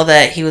us know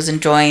that he was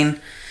enjoying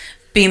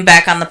being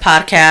back on the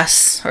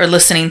podcast or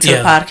listening to the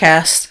Yeah.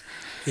 podcast.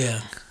 Yeah.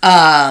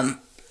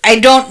 I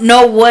don't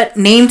know what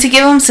name to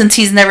give him since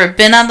he's never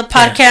been on the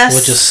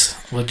podcast.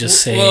 We'll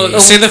just say. Well,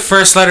 say the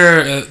first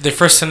letter, the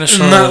first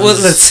initial. No,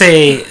 is- let's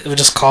say we'll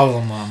just call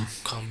him.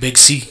 Call him Big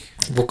C.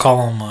 We'll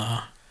call him.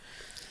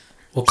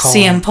 We'll call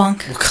CM him.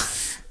 Punk.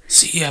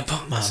 C. Yeah,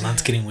 Punk. No,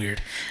 that's getting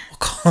weird.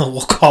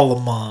 We'll call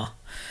him.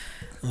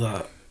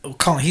 We'll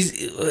call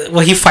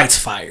him. He fights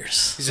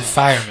fires. He's a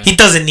fireman. He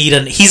doesn't need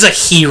He's a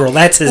hero.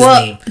 That's his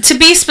Well, name. to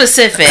be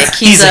specific,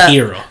 He's a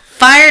hero.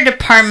 fire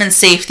department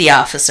safety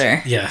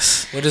officer.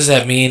 Yes. What does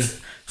that mean?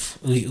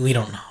 We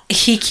don't know.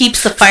 He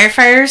keeps the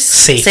firefighters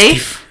Safe.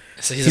 safe.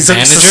 So He's a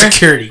manager.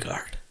 security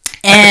guard.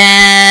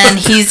 And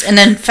he's an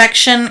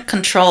infection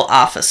control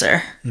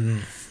officer.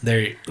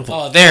 There.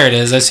 Oh, there it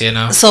is. I see it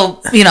now.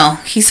 So,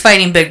 he's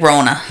fighting Big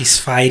Rona He's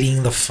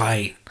fighting the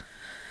fight.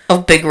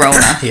 of Big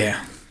Rona.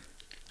 Yeah.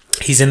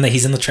 He's in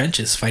the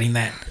trenches fighting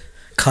that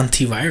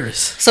cunty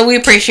virus. So we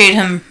appreciate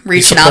him We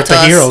reaching support out to the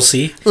us, heroes.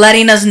 See,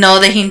 letting us know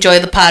that he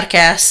enjoyed the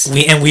podcast.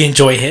 we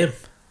enjoy him.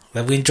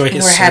 That we enjoy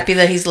his. We're happy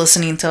that he's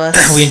listening to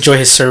us. We enjoy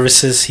his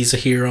services. He's a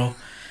hero.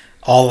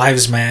 All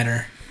lives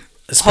matter.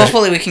 Especially-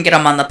 Hopefully we can get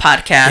him on the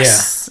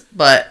podcast.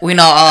 But we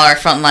know all our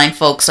frontline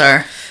folks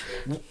are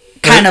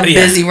kind of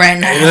Yeah. busy right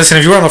now. Listen,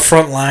 if you're on the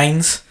front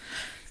lines,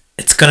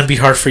 it's gonna be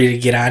hard for you to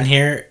get on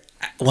here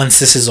once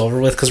this is over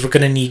with, because we're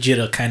gonna need you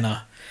to kind of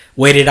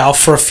wait it out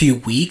for a few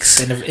weeks,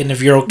 and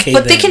if you're okay,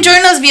 But they then can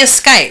join us via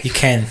Skype. You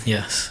can,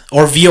 yes,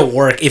 or via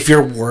work. If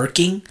you're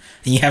working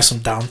and you have some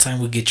downtime,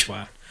 we'll get you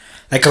on.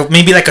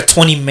 Maybe like a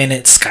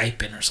 20-minute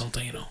Skype in or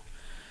something,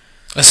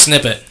 A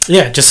snippet.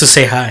 Yeah, just to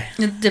say hi.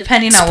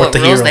 Depending on Support what the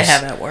rules they heroes.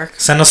 have at work.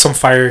 Send us some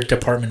fire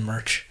department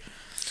merch.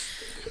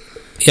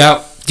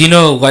 Yeah. Do you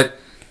know what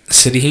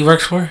city he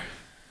works for?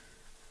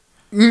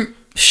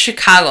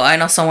 Chicago. I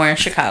know somewhere in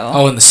Chicago.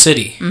 Oh, in the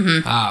city. Mm-hmm.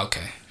 Ah,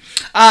 okay.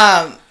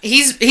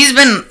 He's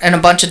been in a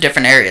bunch of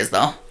different areas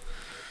though.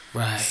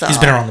 Right. So, He's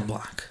been around the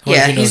block. What if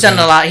yeah, he knows he's done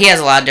head? a lot. He has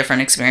a lot of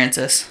different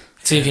experiences.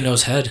 See if he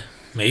knows head.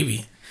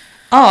 Maybe.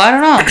 Oh, I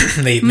don't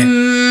know. Maybe.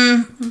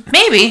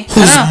 Maybe. I Who's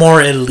don't know.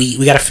 more elite?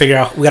 We gotta figure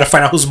out. We gotta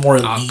find out who's more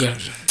elite. Oh, good.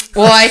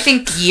 Well, I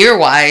think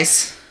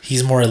year-wise,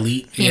 He's more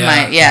elite. he Yeah,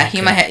 might. Yeah, okay.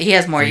 he might. He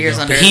has more years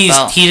under But his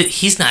belt.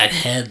 he's not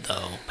head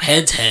though.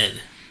 Head's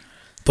head.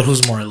 But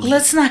who's more elite?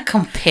 Let's not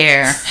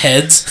compare.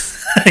 Heads.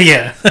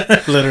 Yeah,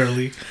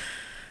 literally.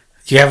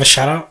 You have a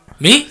shout out?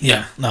 Me?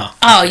 Yeah. No.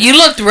 Oh, you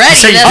looked ready.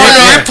 So you- That's Oh why-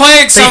 no, Yeah. I'm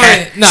playing So you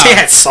somebody. had, No. so you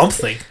had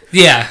something.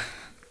 Yeah.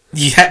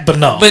 You had, but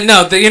no. But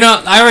no,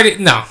 I already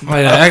no.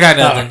 I got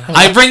nothing.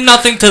 I bring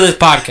nothing to this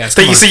podcast. So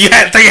Come you, on. so you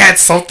had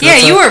something. Yeah,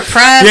 so- you were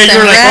prepped Yeah, you were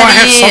and like, oh, I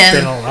have ready. something.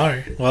 and Oh, all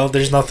right. Well,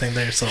 there's nothing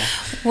there. So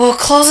well,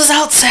 close us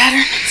out,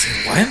 Saturn.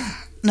 what?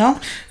 No.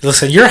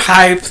 Listen, you're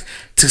hyped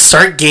to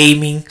start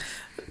gaming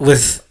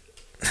with.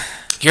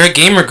 You're a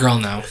gamer girl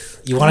now.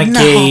 You want to No.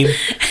 game?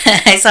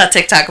 I saw a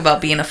TikTok about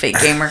being a fake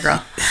gamer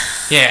girl.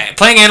 Yeah,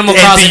 playing Animal And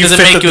do Crossing you doesn't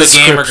fit make the you a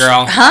gamer description?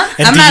 girl. Huh?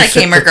 And I'm do not you a fit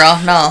gamer the- girl.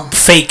 No.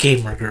 Fake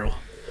gamer girl.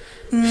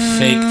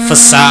 Fake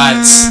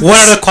facades. What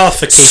are the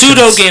qualifications?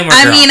 Pseudo gamer girl.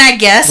 I mean, I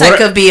guess What I are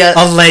could be a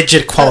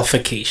alleged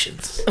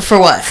qualifications for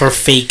what? for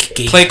fake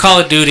game. Play Call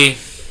of Duty.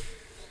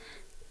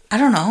 I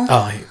don't know.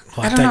 Oh,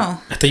 well, I don't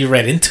know. I thought you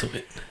read into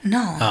it.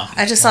 No, Oh,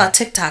 I just saw a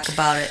TikTok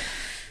about it.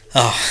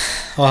 Oh,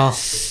 well,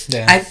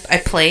 yeah. I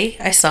play.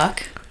 I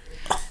suck.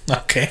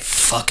 Okay.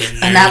 Fucking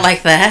nerd. I'm not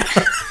like that.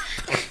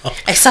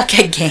 I suck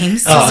at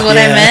games. Oh, is what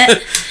yeah. I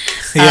meant.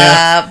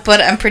 Yeah.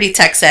 But I'm pretty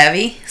tech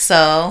savvy,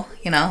 so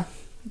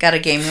got a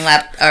gaming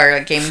or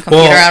a gaming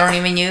computer Well- I don't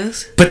even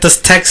use. But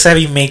does tech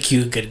savvy make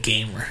you a good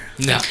gamer?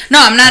 No. No,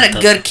 I'm not a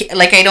good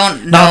like I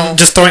don't No, know. I'm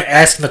just throwing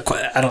asking the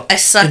question. I don't. I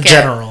suck in at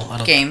general. I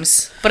don't.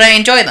 games, but I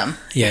enjoy them.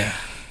 Yeah.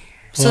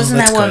 So isn't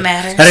that's that what good.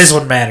 matters? That is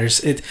what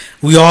matters.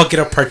 We all get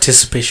a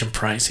participation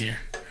prize here.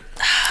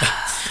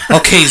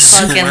 Okay,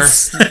 Fucking Zoomer.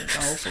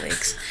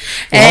 snowflakes.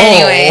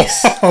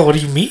 Anyways, Oh, what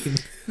do you mean?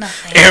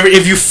 nothing.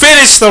 If you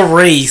finish the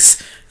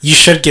race, you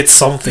should get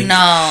something.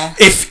 No,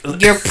 If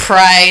your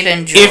pride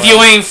and joy. If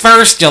you ain't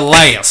first, you're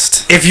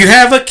last. if you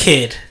have a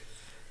kid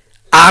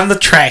on the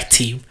track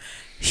team,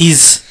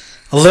 he's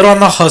a little on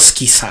the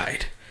husky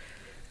side,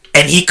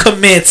 and he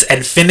commits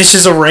and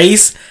finishes a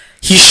race,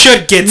 he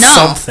should get No.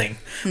 something.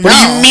 What do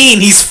No. you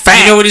mean he's fat?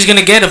 You know what he's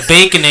gonna get? A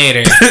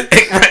Baconator.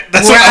 Right,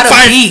 that's We're what out I'm of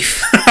fine.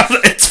 beef.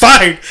 It's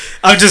fine.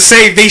 I'm just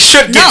saying they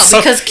should get No, some.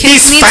 because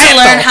kids he's need fat, to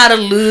learn though. how to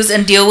lose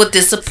and deal with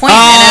disappointment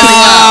as Oh,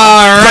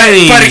 well.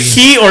 Alrighty. But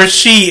he or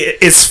she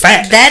is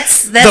fat.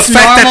 That's fact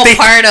that normal they-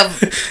 part of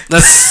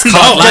That's No,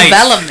 called life.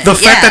 development. the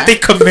fact yeah. that they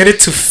committed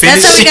to finishing.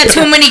 That's why we got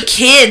too many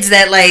kids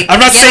that like I'm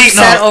not get saying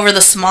upset no. over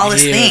the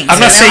smallest Yeah. things. I'm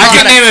not They saying don't I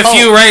know can how to name a cope.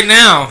 few right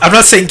now. I'm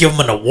not saying give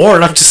them an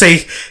award. I'm just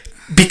saying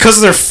because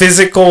of their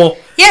physical.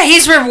 Yeah,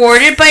 he's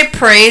rewarded by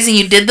praise, and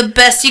you did the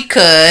best you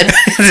could, and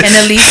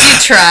at least you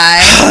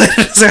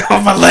tried. Say, oh,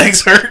 my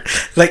legs hurt.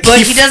 Like, But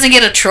he doesn't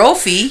get a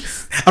trophy.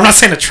 I'm not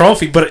saying a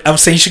trophy, but I'm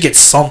saying you should get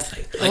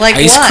something. Like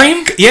ice what?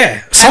 cream?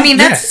 Yeah, I mean,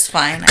 that's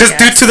fine. I because due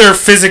guess. to their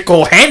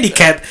physical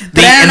handicap,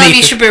 But I don't know if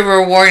you should be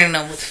rewarding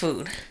them with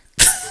food.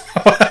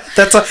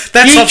 that's You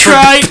up for-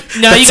 tried,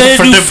 now you that's up gotta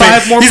for do debate.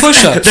 5 more He's-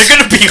 push-ups. They're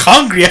gonna be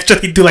hungry after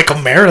they do like a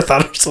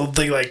marathon or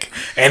something. Like,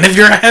 and if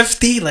you're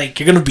hefty, like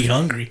you're gonna be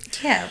hungry.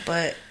 Yeah,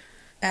 but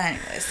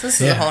anyways,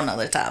 this is Yeah. a whole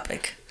nother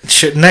topic.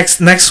 Should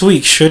next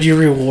week should you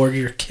reward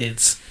your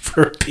kids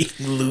for being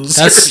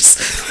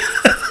losers?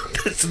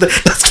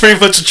 That's pretty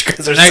much what you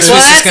guys are Next saying.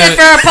 Well, week- that's it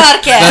for our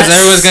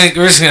podcast.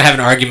 We're just gonna have an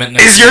argument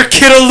next Is your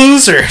kid a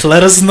loser?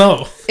 Let us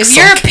know. If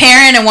you're a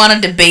parent and want to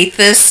debate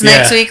this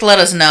next Yeah. week, let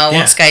us know. Yeah.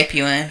 We'll Skype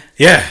you in.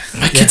 Yeah,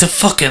 My kid's a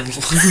fucking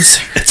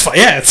loser. it's fine.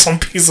 Yeah, it's some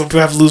people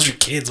have loser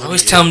kids. I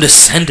always tell him to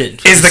send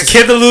it. Is the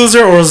kid the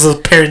loser or is the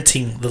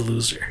parenting the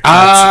loser?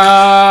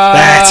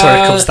 That's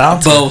where it comes down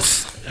to.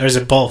 Both. Or is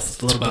it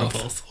both? A little bit both.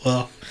 of both.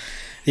 Well,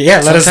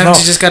 yeah, let us know. Sometimes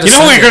you just gotta know,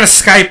 send we're it. gonna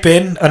Skype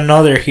in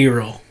another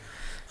hero.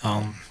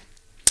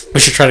 We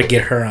should try to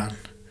get her on.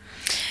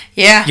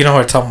 Yeah. You know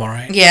what I'm talking about,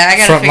 right? Yeah, I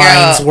gotta Front figure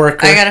lines out.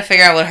 worker. I gotta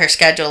figure out what her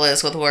schedule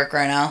is with work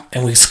right now.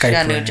 And we She Skype got a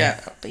her new in. job.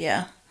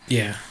 Yeah.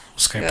 Yeah, we'll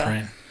Skype Yeah. her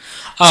in.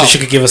 Oh, So she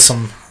could give us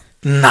some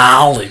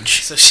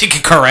knowledge. so she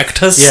can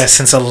correct us. Yeah,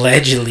 since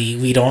allegedly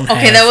we don't have...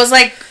 Okay, that was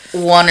like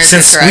one or two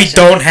Since we corrections.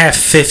 don't have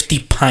 50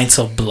 pints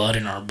of blood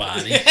in our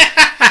body.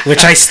 Which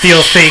I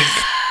still think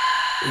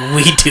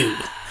we do.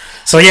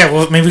 So yeah,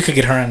 well, maybe we could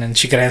get her on and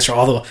she could answer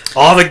all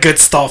the good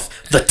stuff,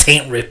 the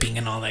taint ripping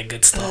and all that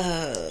good stuff.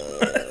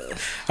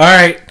 All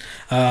right,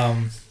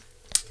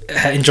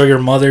 enjoy your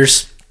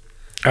mothers.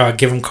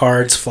 Give them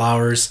cards,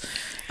 flowers,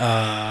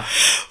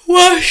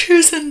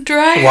 washers and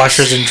dryers.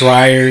 washers and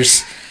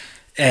dryers,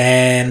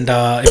 and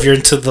if you're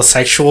into the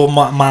sexual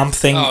mom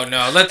thing, Oh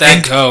no, let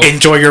that go.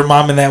 enjoy your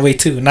mom in that way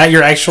too. Not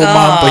your actual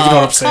mom, but you know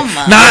what I'm saying. come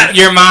on. Not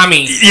Your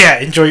mommy. yeah,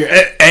 enjoy your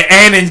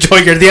and enjoy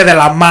your Dia de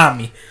la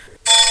Mami.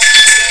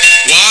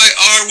 Why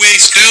are we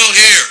still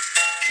here?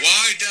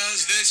 Why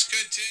does this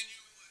continue?